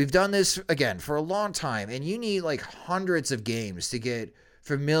we've done this, again, for a long time. And you need like hundreds of games to get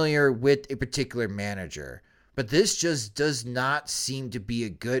familiar with a particular manager. But this just does not seem to be a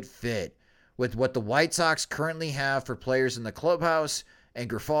good fit with what the White Sox currently have for players in the clubhouse and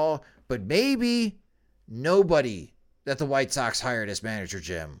Grifol. But maybe nobody that the White Sox hired as manager,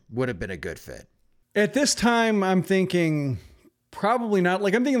 Jim, would have been a good fit. At this time, I'm thinking probably not.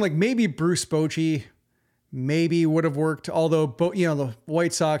 Like, I'm thinking like maybe Bruce Bochy maybe would have worked. Although, the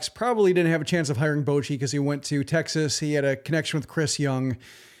White Sox probably didn't have a chance of hiring Bochy because he went to Texas. He had a connection with Chris Young.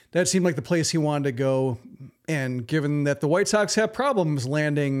 That seemed like the place he wanted to go. And given that the White Sox have problems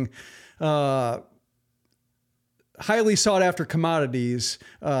landing highly sought after commodities,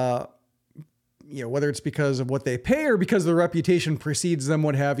 whether it's because of what they pay or because their reputation precedes them,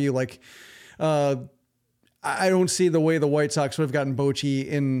 what have you, like, I don't see the way the White Sox would have gotten Bochy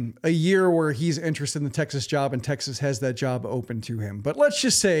in a year where he's interested in the Texas job and Texas has that job open to him. But let's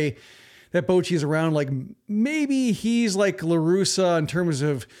just say that Bochy is around. Like, maybe he's like La Russa in terms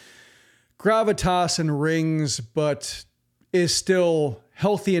of gravitas and rings, but is still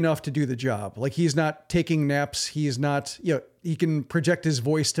healthy enough to do the job. Like he's not taking naps. He's not, he can project his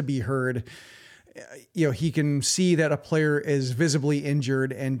voice to be heard. He can see that a player is visibly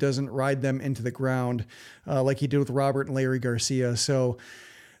injured and doesn't ride them into the ground like he did with Robert and Larry Garcia. So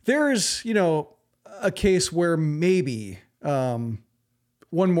there's, a case where maybe one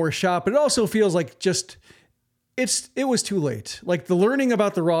more shot, but it also feels like it was too late. Like the learning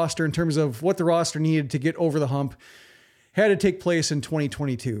about the roster in terms of what the roster needed to get over the hump had to take place in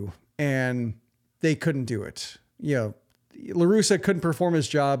 2022, and they couldn't do it. La Russa couldn't perform his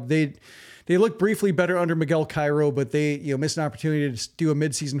job. They looked briefly better under Miguel Cairo, but they missed an opportunity to do a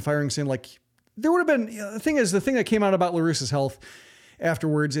midseason firing scene. Like there would have been, the thing that came out about La Russa's health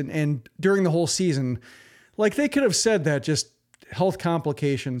afterwards and during the whole season, like they could have said that just health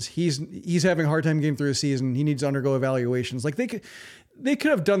complications. He's having a hard time getting through the season. He needs to undergo evaluations. Like they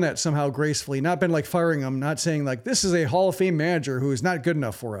could have done that somehow gracefully, not been like firing him, not saying like, this is a Hall of Fame manager who is not good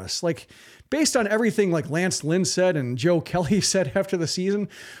enough for us. Like based on everything like Lance Lynn said and Joe Kelly said after the season,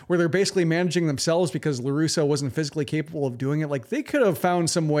 where they're basically managing themselves because La Russa wasn't physically capable of doing it. Like they could have found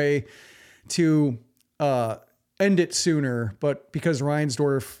some way to end it sooner, but because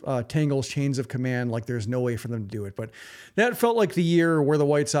Reinsdorf tangles chains of command, like there's no way for them to do it. But that felt like the year where the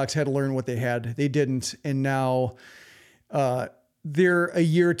White Sox had to learn what they had. They didn't. And now they're a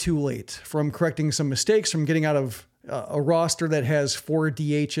year too late from correcting some mistakes, from getting out of a roster that has 4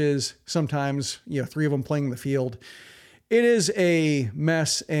 DHs, sometimes, 3 of them playing in the field. It is a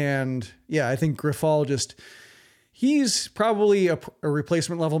mess. And I think Grifol he's probably a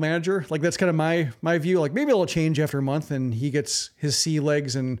replacement level manager. Like that's kind of my view. Like maybe it'll change after a month and he gets his sea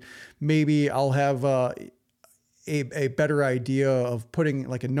legs and maybe I'll have a better idea of putting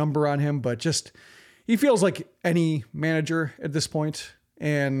like a number on him, but he feels like any manager at this point.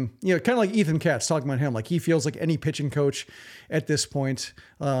 And, kind of like Ethan Katz talking about him, like he feels like any pitching coach at this point.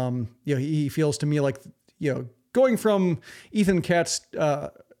 He feels to me like, going from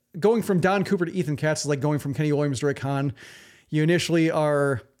Don Cooper to Ethan Katz is like going from Kenny Williams to Rick Hahn. You initially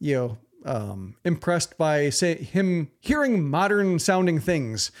are, impressed by him hearing modern sounding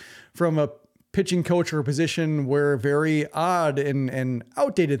things from a pitching coach or a position where very odd and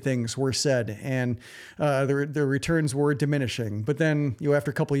outdated things were said and the returns were diminishing. But then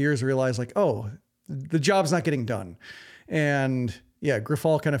after a couple of years realize like, oh, the job's not getting done. And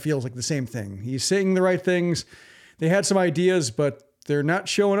Grifol kind of feels like the same thing. He's saying the right things. They had some ideas, but they're not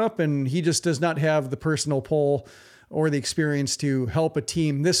showing up, and he just does not have the personal pull or the experience to help a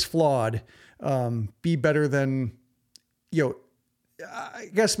team this flawed be better than, I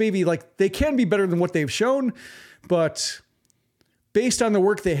guess maybe like they can be better than what they've shown, but based on the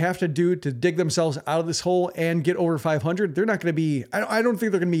work they have to do to dig themselves out of this hole and get over 500, they're not going to be, I don't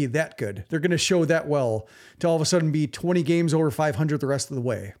think they're going to be that good. They're going to show that well to all of a sudden be 20 games over 500 the rest of the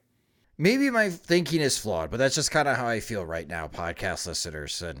way. Maybe my thinking is flawed, but that's just kind of how I feel right now, podcast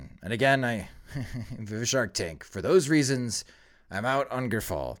listeners. And again, I have a Shark Tank. For those reasons, I'm out on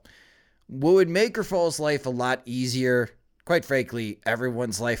Grifol. What would make Grifol's life a lot easier, quite frankly,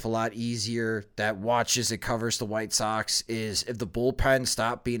 everyone's life a lot easier that watches and covers the White Sox, is if the bullpen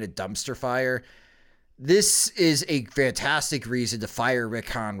stopped being a dumpster fire. This is a fantastic reason to fire Rick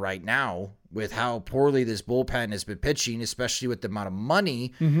Hahn right now with how poorly this bullpen has been pitching, especially with the amount of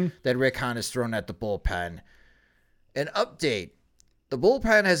money that Rick Hahn has thrown at the bullpen. An update. The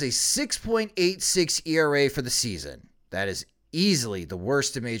bullpen has a 6.86 ERA for the season. That is easily the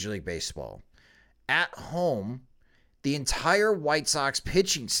worst in Major League Baseball. At home, the entire White Sox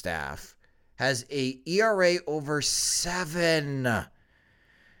pitching staff has a ERA over 7.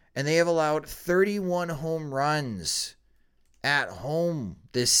 And they have allowed 31 home runs at home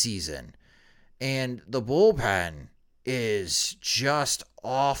this season. And the bullpen is just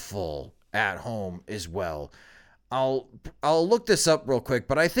awful at home as well. I'll look this up real quick,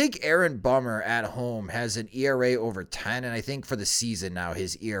 but I think Aaron Bummer at home has an ERA over 10, and I think for the season now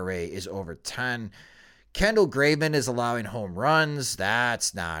his ERA is over 10. Kendall Graveman is allowing home runs.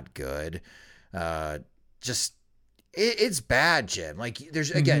 That's not good. It's bad, Jim. Like,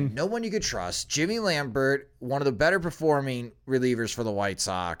 there's, again, no one you could trust. Jimmy Lambert, one of the better performing relievers for the White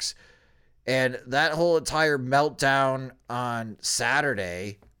Sox. And that whole entire meltdown on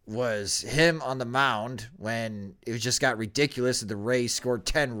Saturday was him on the mound when it just got ridiculous. The Rays scored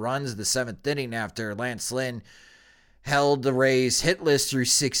 10 runs in the 7th inning after Lance Lynn held the Rays hitless through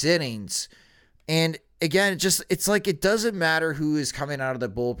 6 innings. And again, it's like it doesn't matter who is coming out of the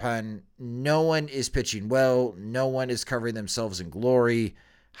bullpen. No one is pitching well. No one is covering themselves in glory.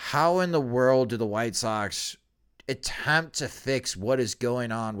 How in the world do the White Sox attempt to fix what is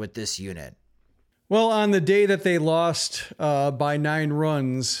going on with this unit? Well, on the day that they lost by 9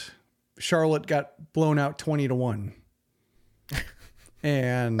 runs, Charlotte got blown out 20-1.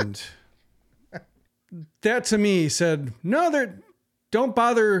 And that to me said, no, don't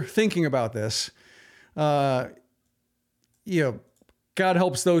bother thinking about this. God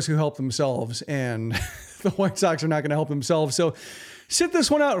helps those who help themselves, and the White Sox are not going to help themselves. So sit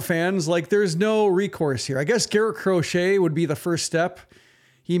this one out, fans. Like, there's no recourse here. I guess Garrett Crochet would be the first step.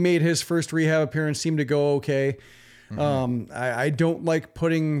 He made his first rehab appearance, seemed to go okay. Mm-hmm. I don't like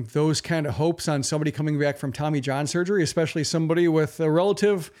putting those kind of hopes on somebody coming back from Tommy John surgery, especially somebody with a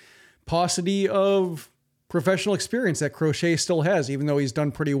relative paucity of professional experience that Crochet still has, even though he's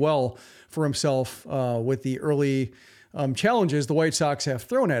done pretty well for himself with the early challenges the White Sox have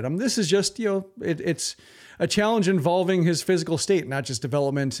thrown at him. This is just, it's a challenge involving his physical state, not just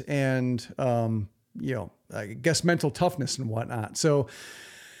development and, I guess mental toughness and whatnot. So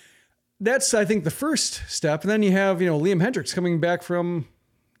that's, I think, the first step. And then you have, Liam Hendriks coming back from,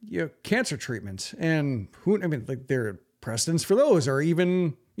 cancer treatment, and there are precedents for those, or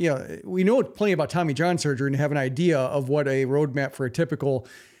even, we know plenty about Tommy John surgery and have an idea of what a roadmap for a typical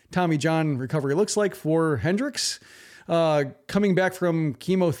Tommy John recovery looks like. For Hendriks, coming back from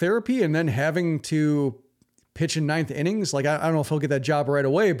chemotherapy and then having to pitch in 9th innings. Like, I don't know if he'll get that job right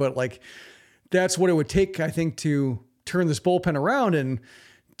away, but like, that's what it would take, I think, to turn this bullpen around. And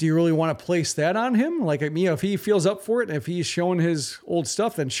do you really want to place that on him? Like, if he feels up for it, and if he's showing his old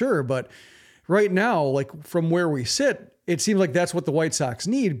stuff, then sure. But right now, like, from where we sit, it seems like that's what the White Sox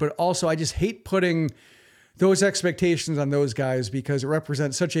need. But also, I just hate putting those expectations on those guys, because it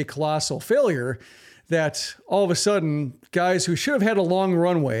represents such a colossal failure that all of a sudden guys who should have had a long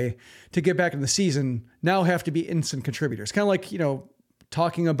runway to get back in the season now have to be instant contributors. Kind of like,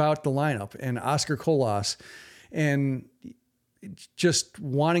 talking about the lineup and Oscar Colas and just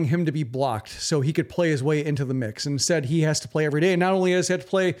wanting him to be blocked so he could play his way into the mix. Instead, he has to play every day. And not only has he had to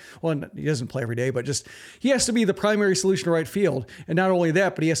play, well, he doesn't play every day, but just he has to be the primary solution to right field. And not only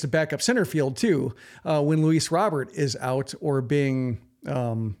that, but he has to back up center field too when Luis Robert is out or being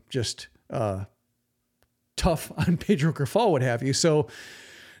tough on Pedro Grifol, what have you. So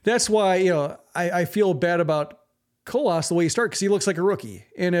that's why, I feel bad about Colas the way he started, because he looks like a rookie.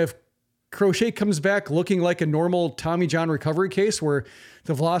 And if Crochet comes back looking like a normal Tommy John recovery case where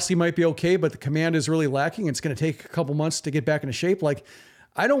the velocity might be okay, but the command is really lacking, it's going to take a couple months to get back into shape. Like,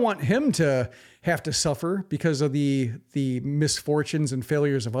 I don't want him to have to suffer because of the misfortunes and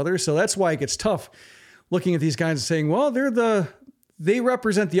failures of others. So that's why it gets tough looking at these guys and saying, well, they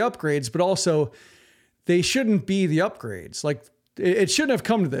represent the upgrades, but also they shouldn't be the upgrades. Like, it shouldn't have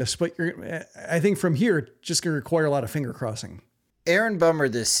come to this, but I think from here, it's just going to require a lot of finger crossing. Aaron Bummer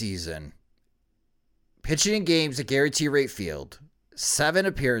this season, pitching in games at Gary T. Rate Field, 7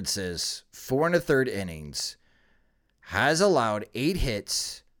 appearances, 4 1/3 innings, has allowed 8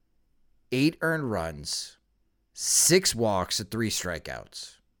 hits, 8 earned runs, 6 walks, and 3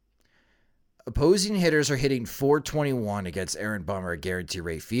 strikeouts. Opposing hitters are hitting .421 against Aaron Bummer at Gary T.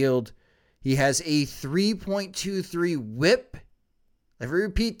 Rate Field. He has a 3.23 whip. Let me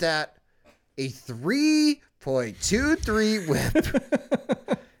repeat that. A 3.23 whip.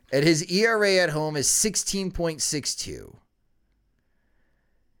 And his ERA at home is 16.62.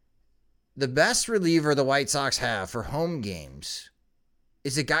 The best reliever the White Sox have for home games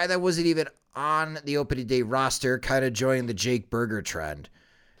is a guy that wasn't even on the opening day roster, kind of joining the Jake Burger trend.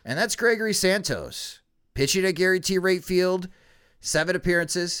 And that's Gregory Santos. Pitching at Gary T. Rate Field, 7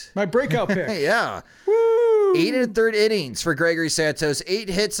 appearances. My breakout pick. Yeah. Woo! 8 1/3 innings for Gregory Santos. 8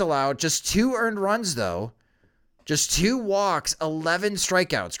 hits allowed. Just 2 earned runs, though. Just 2 walks, 11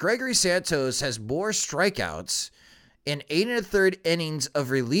 strikeouts. Gregory Santos has more strikeouts in 8 1/3 innings of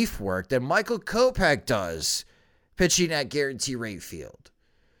relief work than Michael Kopech does pitching at Gary T. Rate Field.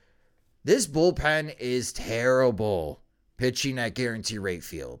 This bullpen is terrible pitching at Gary T. Rate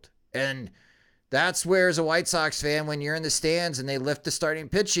Field. And that's where, as a White Sox fan, when you're in the stands and they lift the starting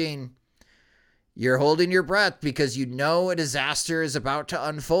pitching, you're holding your breath because you know a disaster is about to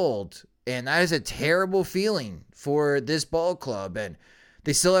unfold. And that is a terrible feeling for this ball club. And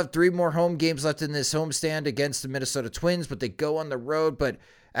they still have 3 more home games left in this homestand against the Minnesota Twins, but they go on the road. But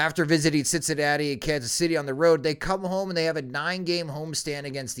after visiting Cincinnati and Kansas City on the road, they come home and they have a 9-game homestand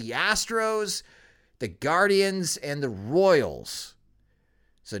against the Astros, the Guardians, and the Royals.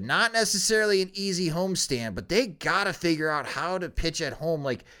 So not necessarily an easy homestand, but they got to figure out how to pitch at home.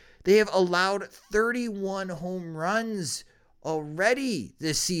 Like, they have allowed 31 home runs already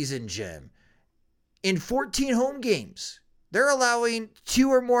this season, Jim. In 14 home games. They're allowing 2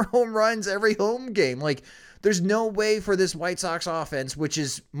 or more home runs every home game. Like, there's no way for this White Sox offense, which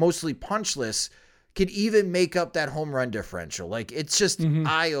is mostly punchless, could even make up that home run differential. Like, it's just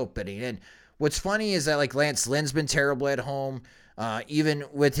eye-opening. And what's funny is that, like, Lance Lynn's been terrible at home. Even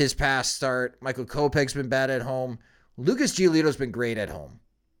with his past start, Michael Kopech's been bad at home. Lucas Giolito's been great at home.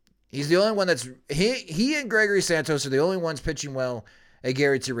 He's the only one he and Gregory Santos are the only ones pitching well at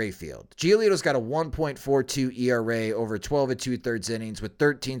Gary Ray Field. Giolito's got a 1.42 ERA over 12 2/3 innings with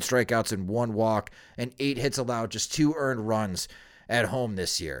 13 strikeouts and 1 walk and 8 hits allowed, just 2 earned runs at home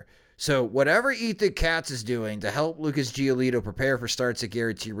this year. So whatever Ethan Katz is doing to help Lucas Giolito prepare for starts at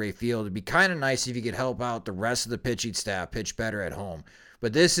Gary Ray Field, it'd be kind of nice if you could help out the rest of the pitching staff pitch better at home.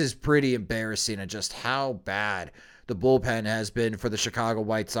 But this is pretty embarrassing at just how bad the bullpen has been for the Chicago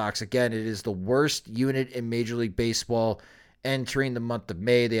White Sox. Again, it is the worst unit in Major League Baseball entering the month of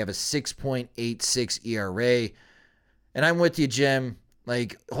May. They have a 6.86 ERA. And I'm with you, Jim.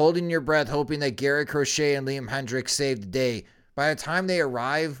 Like, holding your breath, hoping that Garrett Crochet and Liam Hendriks save the day. By the time they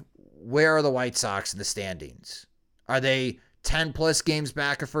arrive, where are the White Sox in the standings? Are they 10-plus games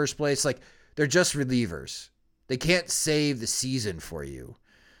back of first place? Like, they're just relievers. They can't save the season for you.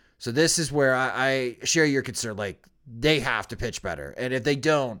 So this is where I share your concern. Like, they have to pitch better. And if they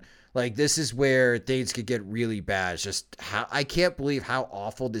don't, like, this is where things could get really bad. It's just how I can't believe how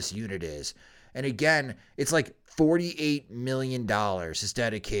awful this unit is. And again, it's like $48 million is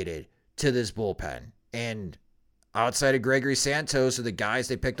dedicated to this bullpen. And outside of Gregory Santos or the guys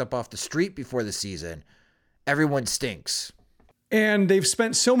they picked up off the street before the season, everyone stinks. And they've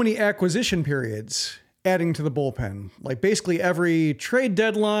spent so many acquisition periods adding to the bullpen. Like, basically every trade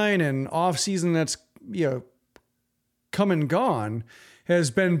deadline and offseason that's, come and gone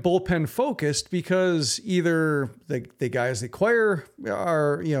has been bullpen focused because either the guys they acquire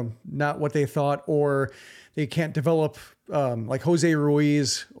are, not what they thought, or they can't develop like Jose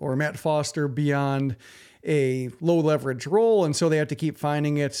Ruiz or Matt Foster beyond a low leverage role. And so they have to keep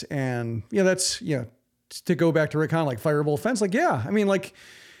finding it. And that's, to go back to Rick Hahn, like fireable offense. Like, yeah, I mean, like,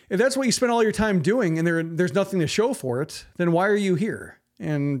 if that's what you spend all your time doing and there's nothing to show for it, then why are you here?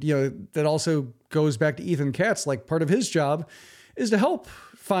 And, that also goes back to Ethan Katz. Like, part of his job is to help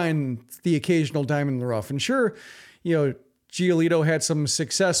find the occasional diamond in the rough. And sure, Giolito had some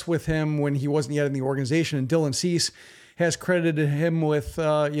success with him when he wasn't yet in the organization, and Dylan Cease has credited him with,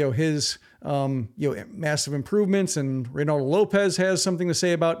 his, massive improvements. And Reynaldo Lopez has something to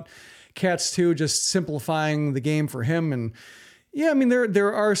say about Katz too, just simplifying the game for him. And yeah, I mean,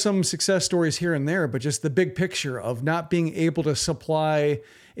 there are some success stories here and there, but just the big picture of not being able to supply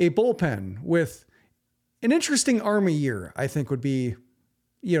a bullpen with an interesting arm a year, I think would be,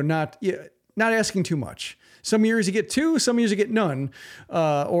 not asking too much. Some years you get 2, some years you get none,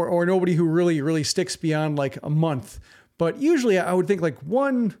 or nobody who really sticks beyond like a month. But usually I would think like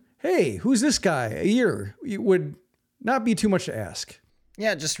 1, hey, who's this guy a year? It would not be too much to ask.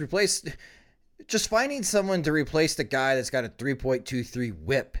 Yeah, just finding someone to replace the guy that's got a 3.23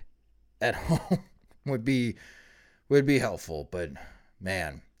 whip at home would be helpful. But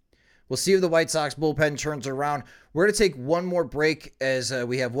man, we'll see if the White Sox bullpen turns around. We're going to take one more break as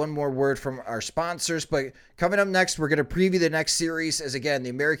we have one more word from our sponsors. But coming up next, we're going to preview the next series as, again, the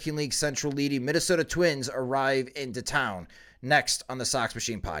American League Central leading Minnesota Twins arrive into town next on the Sox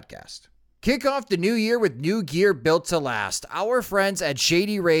Machine Podcast. Kick off the new year with new gear built to last. Our friends at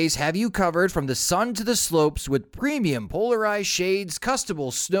Shady Rays have you covered from the sun to the slopes with premium polarized shades,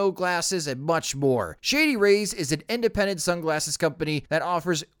 customable snow glasses, and much more. Shady Rays is an independent sunglasses company that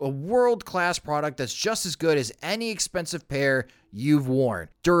offers a world-class product that's just as good as any expensive pair you've worn.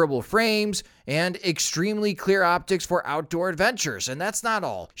 Durable frames and extremely clear optics for outdoor adventures. And that's not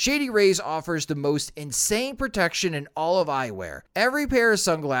all. Shady Rays offers the most insane protection in all of eyewear. Every pair of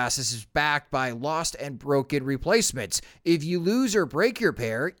sunglasses is backed by lost and broken replacements. If you lose or break your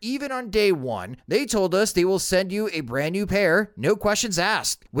pair, even on day 1, they told us they will send you a brand new pair, no questions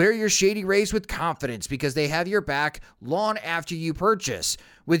asked. Wear your Shady Rays with confidence because they have your back long after you purchase.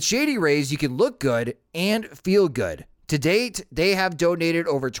 With Shady Rays, you can look good and feel good. To date, they have donated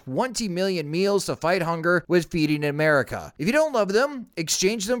over 20 million meals to fight hunger with Feeding America. If you don't love them,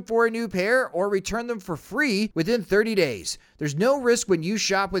 exchange them for a new pair or return them for free within 30 days. There's no risk when you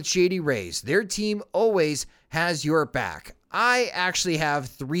shop with Shady Rays. Their team always has your back. I actually have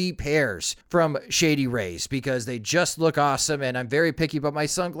 3 pairs from Shady Rays because they just look awesome, and I'm very picky about my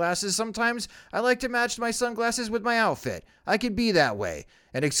sunglasses. Sometimes I like to match my sunglasses with my outfit. I can be that way.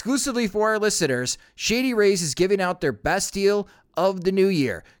 And exclusively for our listeners, Shady Rays is giving out their best deal of the new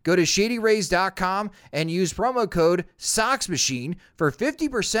year. Go to ShadyRays.com and use promo code SOXMACHINE for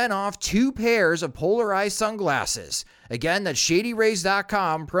 50% off 2 pairs of polarized sunglasses. Again, that's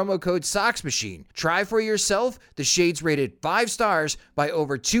ShadyRays.com, promo code SOXMACHINE. Try for yourself. The shades rated 5 stars by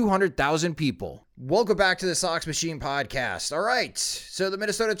over 200,000 people. Welcome back to the Sox Machine podcast. All right, so the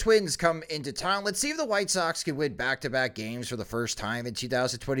Minnesota Twins come into town. Let's see if the White Sox can win back-to-back games for the first time in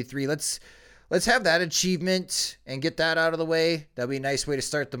 2023. Let's have that achievement and get that out of the way. That'll be a nice way to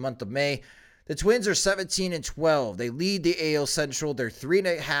start the month of May. The Twins are 17-12. They lead the AL Central. They're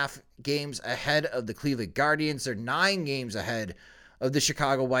 3.5 games ahead of the Cleveland Guardians. They're 9 games ahead of the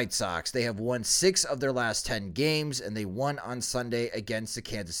Chicago White Sox. They have won 6 of their last 10 games, and they won on Sunday against the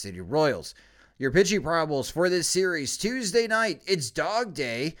Kansas City Royals. Your pitching probables for this series, Tuesday night, it's Dog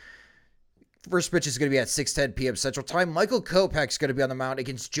Day. First pitch is going to be at 6:10 p.m. Central Time. Michael Kopech's going to be on the mound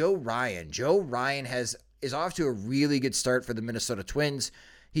against Joe Ryan. Joe Ryan is off to a really good start for the Minnesota Twins.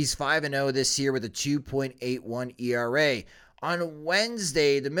 He's 5-0 this year with a 2.81 ERA. On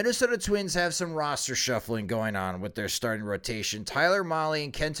Wednesday, the Minnesota Twins have some roster shuffling going on with their starting rotation. Tyler Mahle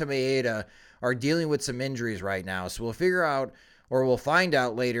and Kenta Maeda are dealing with some injuries right now, so we'll find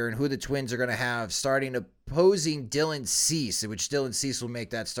out later in who the Twins are going to have starting opposing Dylan Cease, which Dylan Cease will make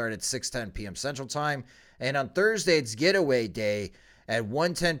that start at 6:10 p.m. Central Time. And on Thursday, it's Getaway Day. At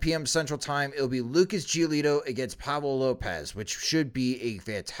 1:10 p.m. Central Time, it'll be Lucas Giolito against Pablo Lopez, which should be a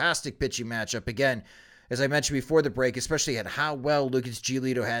fantastic pitching matchup. Again, as I mentioned before the break, especially at how well Lucas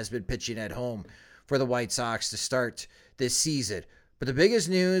Giolito has been pitching at home for the White Sox to start this season. But the biggest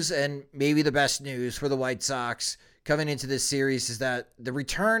news, and maybe the best news for the White Sox coming into this series, is that the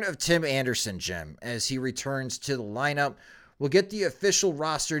return of Tim Anderson, Jim, as he returns to the lineup. We'll get the official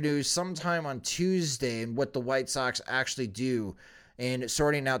roster news sometime on Tuesday and what the White Sox actually do in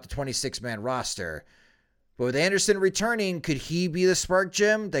sorting out the 26-man roster. But with Anderson returning, could he be the spark,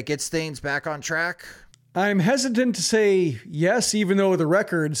 Jim, that gets things back on track? I'm hesitant to say yes, even though the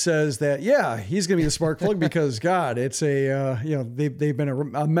record says that, yeah, he's going to be the spark plug because, God, it's they've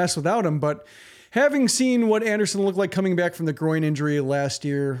been a mess without him. But having seen what Anderson looked like coming back from the groin injury last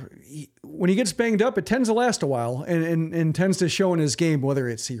year, when he gets banged up, it tends to last a while and tends to show in his game, whether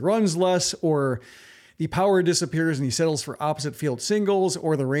it's he runs less or the power disappears and he settles for opposite field singles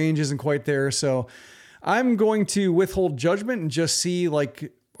or the range isn't quite there. So I'm going to withhold judgment and just see,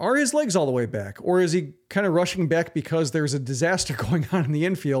 are his legs all the way back? Or is he kind of rushing back because there's a disaster going on in the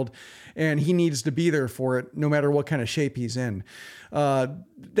infield and he needs to be there for it no matter what kind of shape he's in?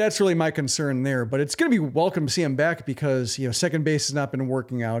 That's really my concern there. But it's going to be welcome to see him back because, second base has not been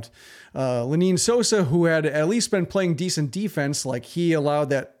working out. Lenyn Sosa, who had at least been playing decent defense, he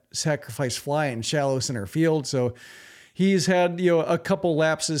allowed that sacrifice fly in shallow center field. So he's had, a couple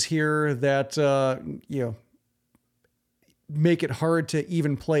lapses here that, make it hard to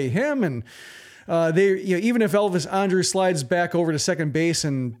even play him. And even if Elvis Andrus slides back over to second base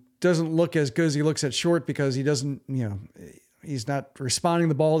and doesn't look as good as he looks at short because he doesn't, he's not responding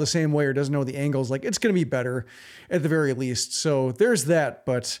the ball the same way or doesn't know the angles, it's going to be better at the very least. So there's that.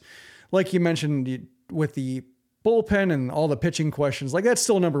 But like you mentioned with the bullpen and all the pitching questions, that's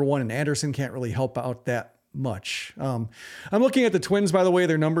still number one, and Anderson can't really help out that much. I'm looking at the Twins, by the way,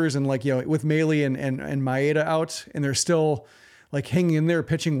 their numbers, and with Mahle and Maeda out, and they're still hanging in there,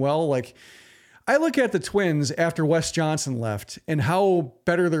 pitching well. I look at the Twins after Wes Johnson left and how much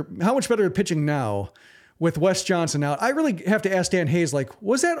better they're pitching now with Wes Johnson out. I really have to ask Dan Hayes,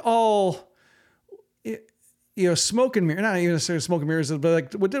 was that all smoke and mirrors? Not even necessarily smoke and mirrors,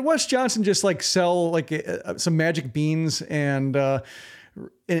 but did Wes Johnson just sell some magic beans and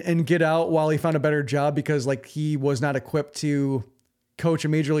get out while he found a better job because he was not equipped to coach a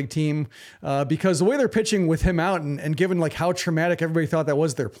major league team? Because the way they're pitching with him out and given how traumatic everybody thought that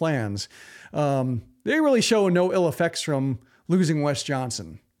was their plans, they really show no ill effects from losing Wes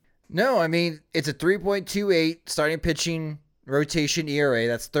Johnson. No, I mean, it's a 3.28 starting pitching rotation ERA.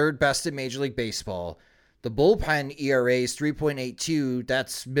 That's third best in Major League Baseball. The bullpen ERA is 3.82.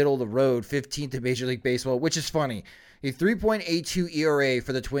 That's middle of the road, 15th in Major League Baseball, which is funny. A 3.82 ERA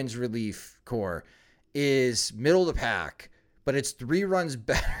for the Twins relief corps is middle of the pack, but it's 3 runs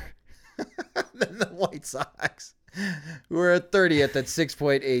better than the White Sox, who are at 30th at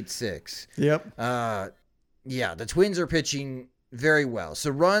 6.86. Yep. Yeah, the Twins are pitching very well.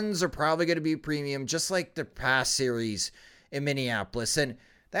 So runs are probably going to be a premium, just like the past series in Minneapolis. And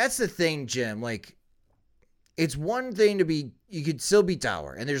that's the thing, Jim. It's one thing to be, you could still beat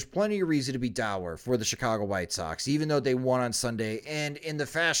Dower, and there's plenty of reason to beat Dower for the Chicago White Sox, even though they won on Sunday, and in the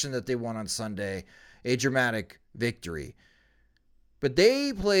fashion that they won on Sunday, a dramatic victory. But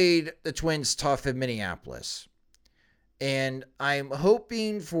they played the Twins tough in Minneapolis. And I'm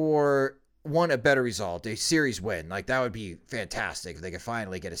hoping for, a better result, a series win. Like, that would be fantastic if they could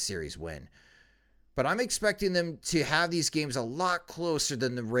finally get a series win. But I'm expecting them to have these games a lot closer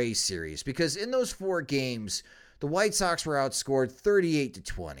than the Rays series, because in those 4 games, the White Sox were outscored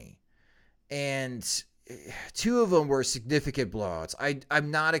 38-20. And 2 of them were significant blowouts.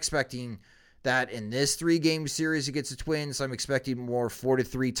 I'm not expecting that in this 3-game series against the Twins. I'm expecting more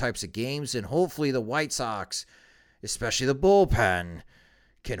 4-3 types of games, and hopefully the White Sox, especially the bullpen,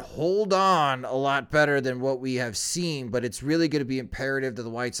 can hold on a lot better than what we have seen. But it's really going to be imperative that the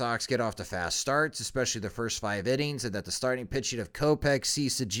White Sox get off to fast starts, especially the first 5 innings, and that the starting pitching of Kopech,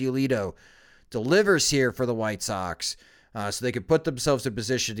 Cease, Giolito delivers here for the White Sox, so they can put themselves in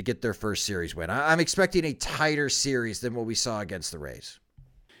position to get their first series win. I'm expecting a tighter series than what we saw against the Rays.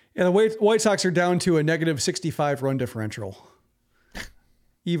 Yeah, the White Sox are down to a negative 65 run differential,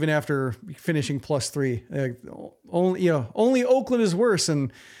 even after finishing +3. Only Oakland is worse,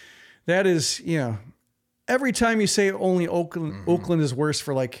 and that is, every time you say only Oakland is worse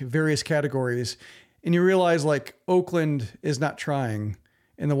for like various categories, and you realize like Oakland is not trying,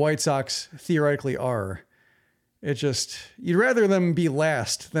 and the White Sox theoretically are. It just, you'd rather them be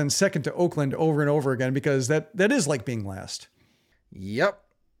last than second to Oakland over and over again, because that is like being last. Yep.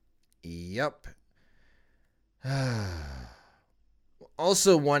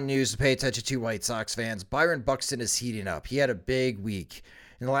 Also, one news to pay attention to, White Sox fans: Byron Buxton is heating up. He had a big week.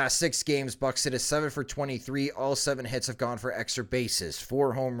 In the last 6 games, Buxton is 7 for 23. All 7 hits have gone for extra bases,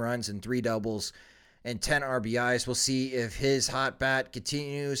 4 home runs and 3 doubles, and 10 RBIs. We'll see if his hot bat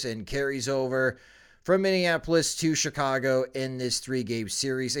continues and carries over from Minneapolis to Chicago in this 3-game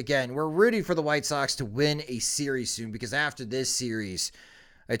series. Again, we're rooting for the White Sox to win a series soon, because after this series,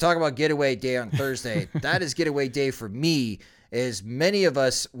 I talk about getaway day on Thursday. That is getaway day for me, as many of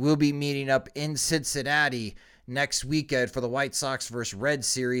us will be meeting up in Cincinnati next weekend for the White Sox versus Reds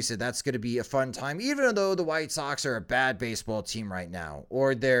series, and that's going to be a fun time, even though the White Sox are a bad baseball team right now,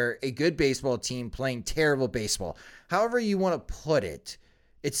 or they're a good baseball team playing terrible baseball. However you want to put it,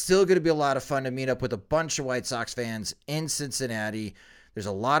 it's still going to be a lot of fun to meet up with a bunch of White Sox fans in Cincinnati. There's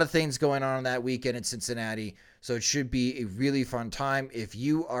a lot of things going on that weekend in Cincinnati, so it should be a really fun time. If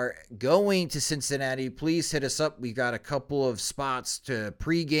you are going to Cincinnati, please hit us up. We've got a couple of spots to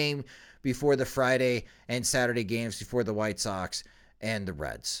pregame before the Friday and Saturday games before the White Sox and the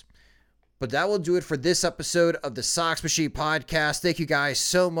Reds. But that will do it for this episode of the Sox Machine Podcast. Thank you guys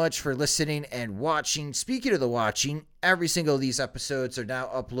so much for listening and watching. Speaking of the watching, every single of these episodes are now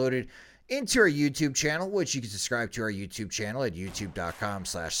uploaded into our YouTube channel, which you can subscribe to our YouTube channel at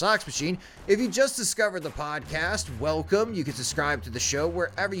youtube.com/SoxMachine. If you just discovered the podcast, welcome. You can subscribe to the show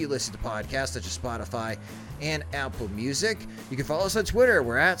wherever you listen to podcasts, such as Spotify and Apple Music. You can follow us on Twitter.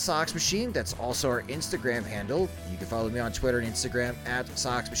 We're at SoxMachine. That's also our Instagram handle. You can follow me on Twitter and Instagram at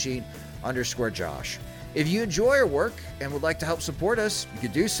SoxMachine_Josh. If you enjoy our work and would like to help support us, you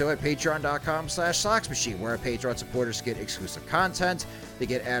can do so at patreon.com/SoxMachine, where our Patreon supporters get exclusive content. They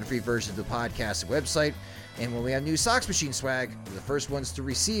get ad-free versions of the podcast and website. And when we have new Sox Machine swag, we're the first ones to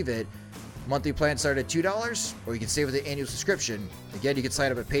receive it. Monthly plans start at $2, or you can save with an annual subscription. Again, you can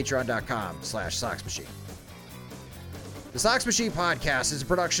sign up at patreon.com/SoxMachine. The Sox Machine Podcast is a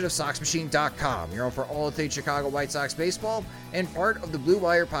production of SoxMachine.com, your home for all things Chicago White Sox baseball, and part of the Blue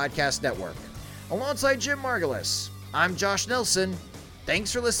Wire Podcast Network. Alongside Jim Margulis, I'm Josh Nelson.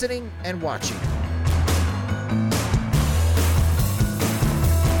 Thanks for listening and watching.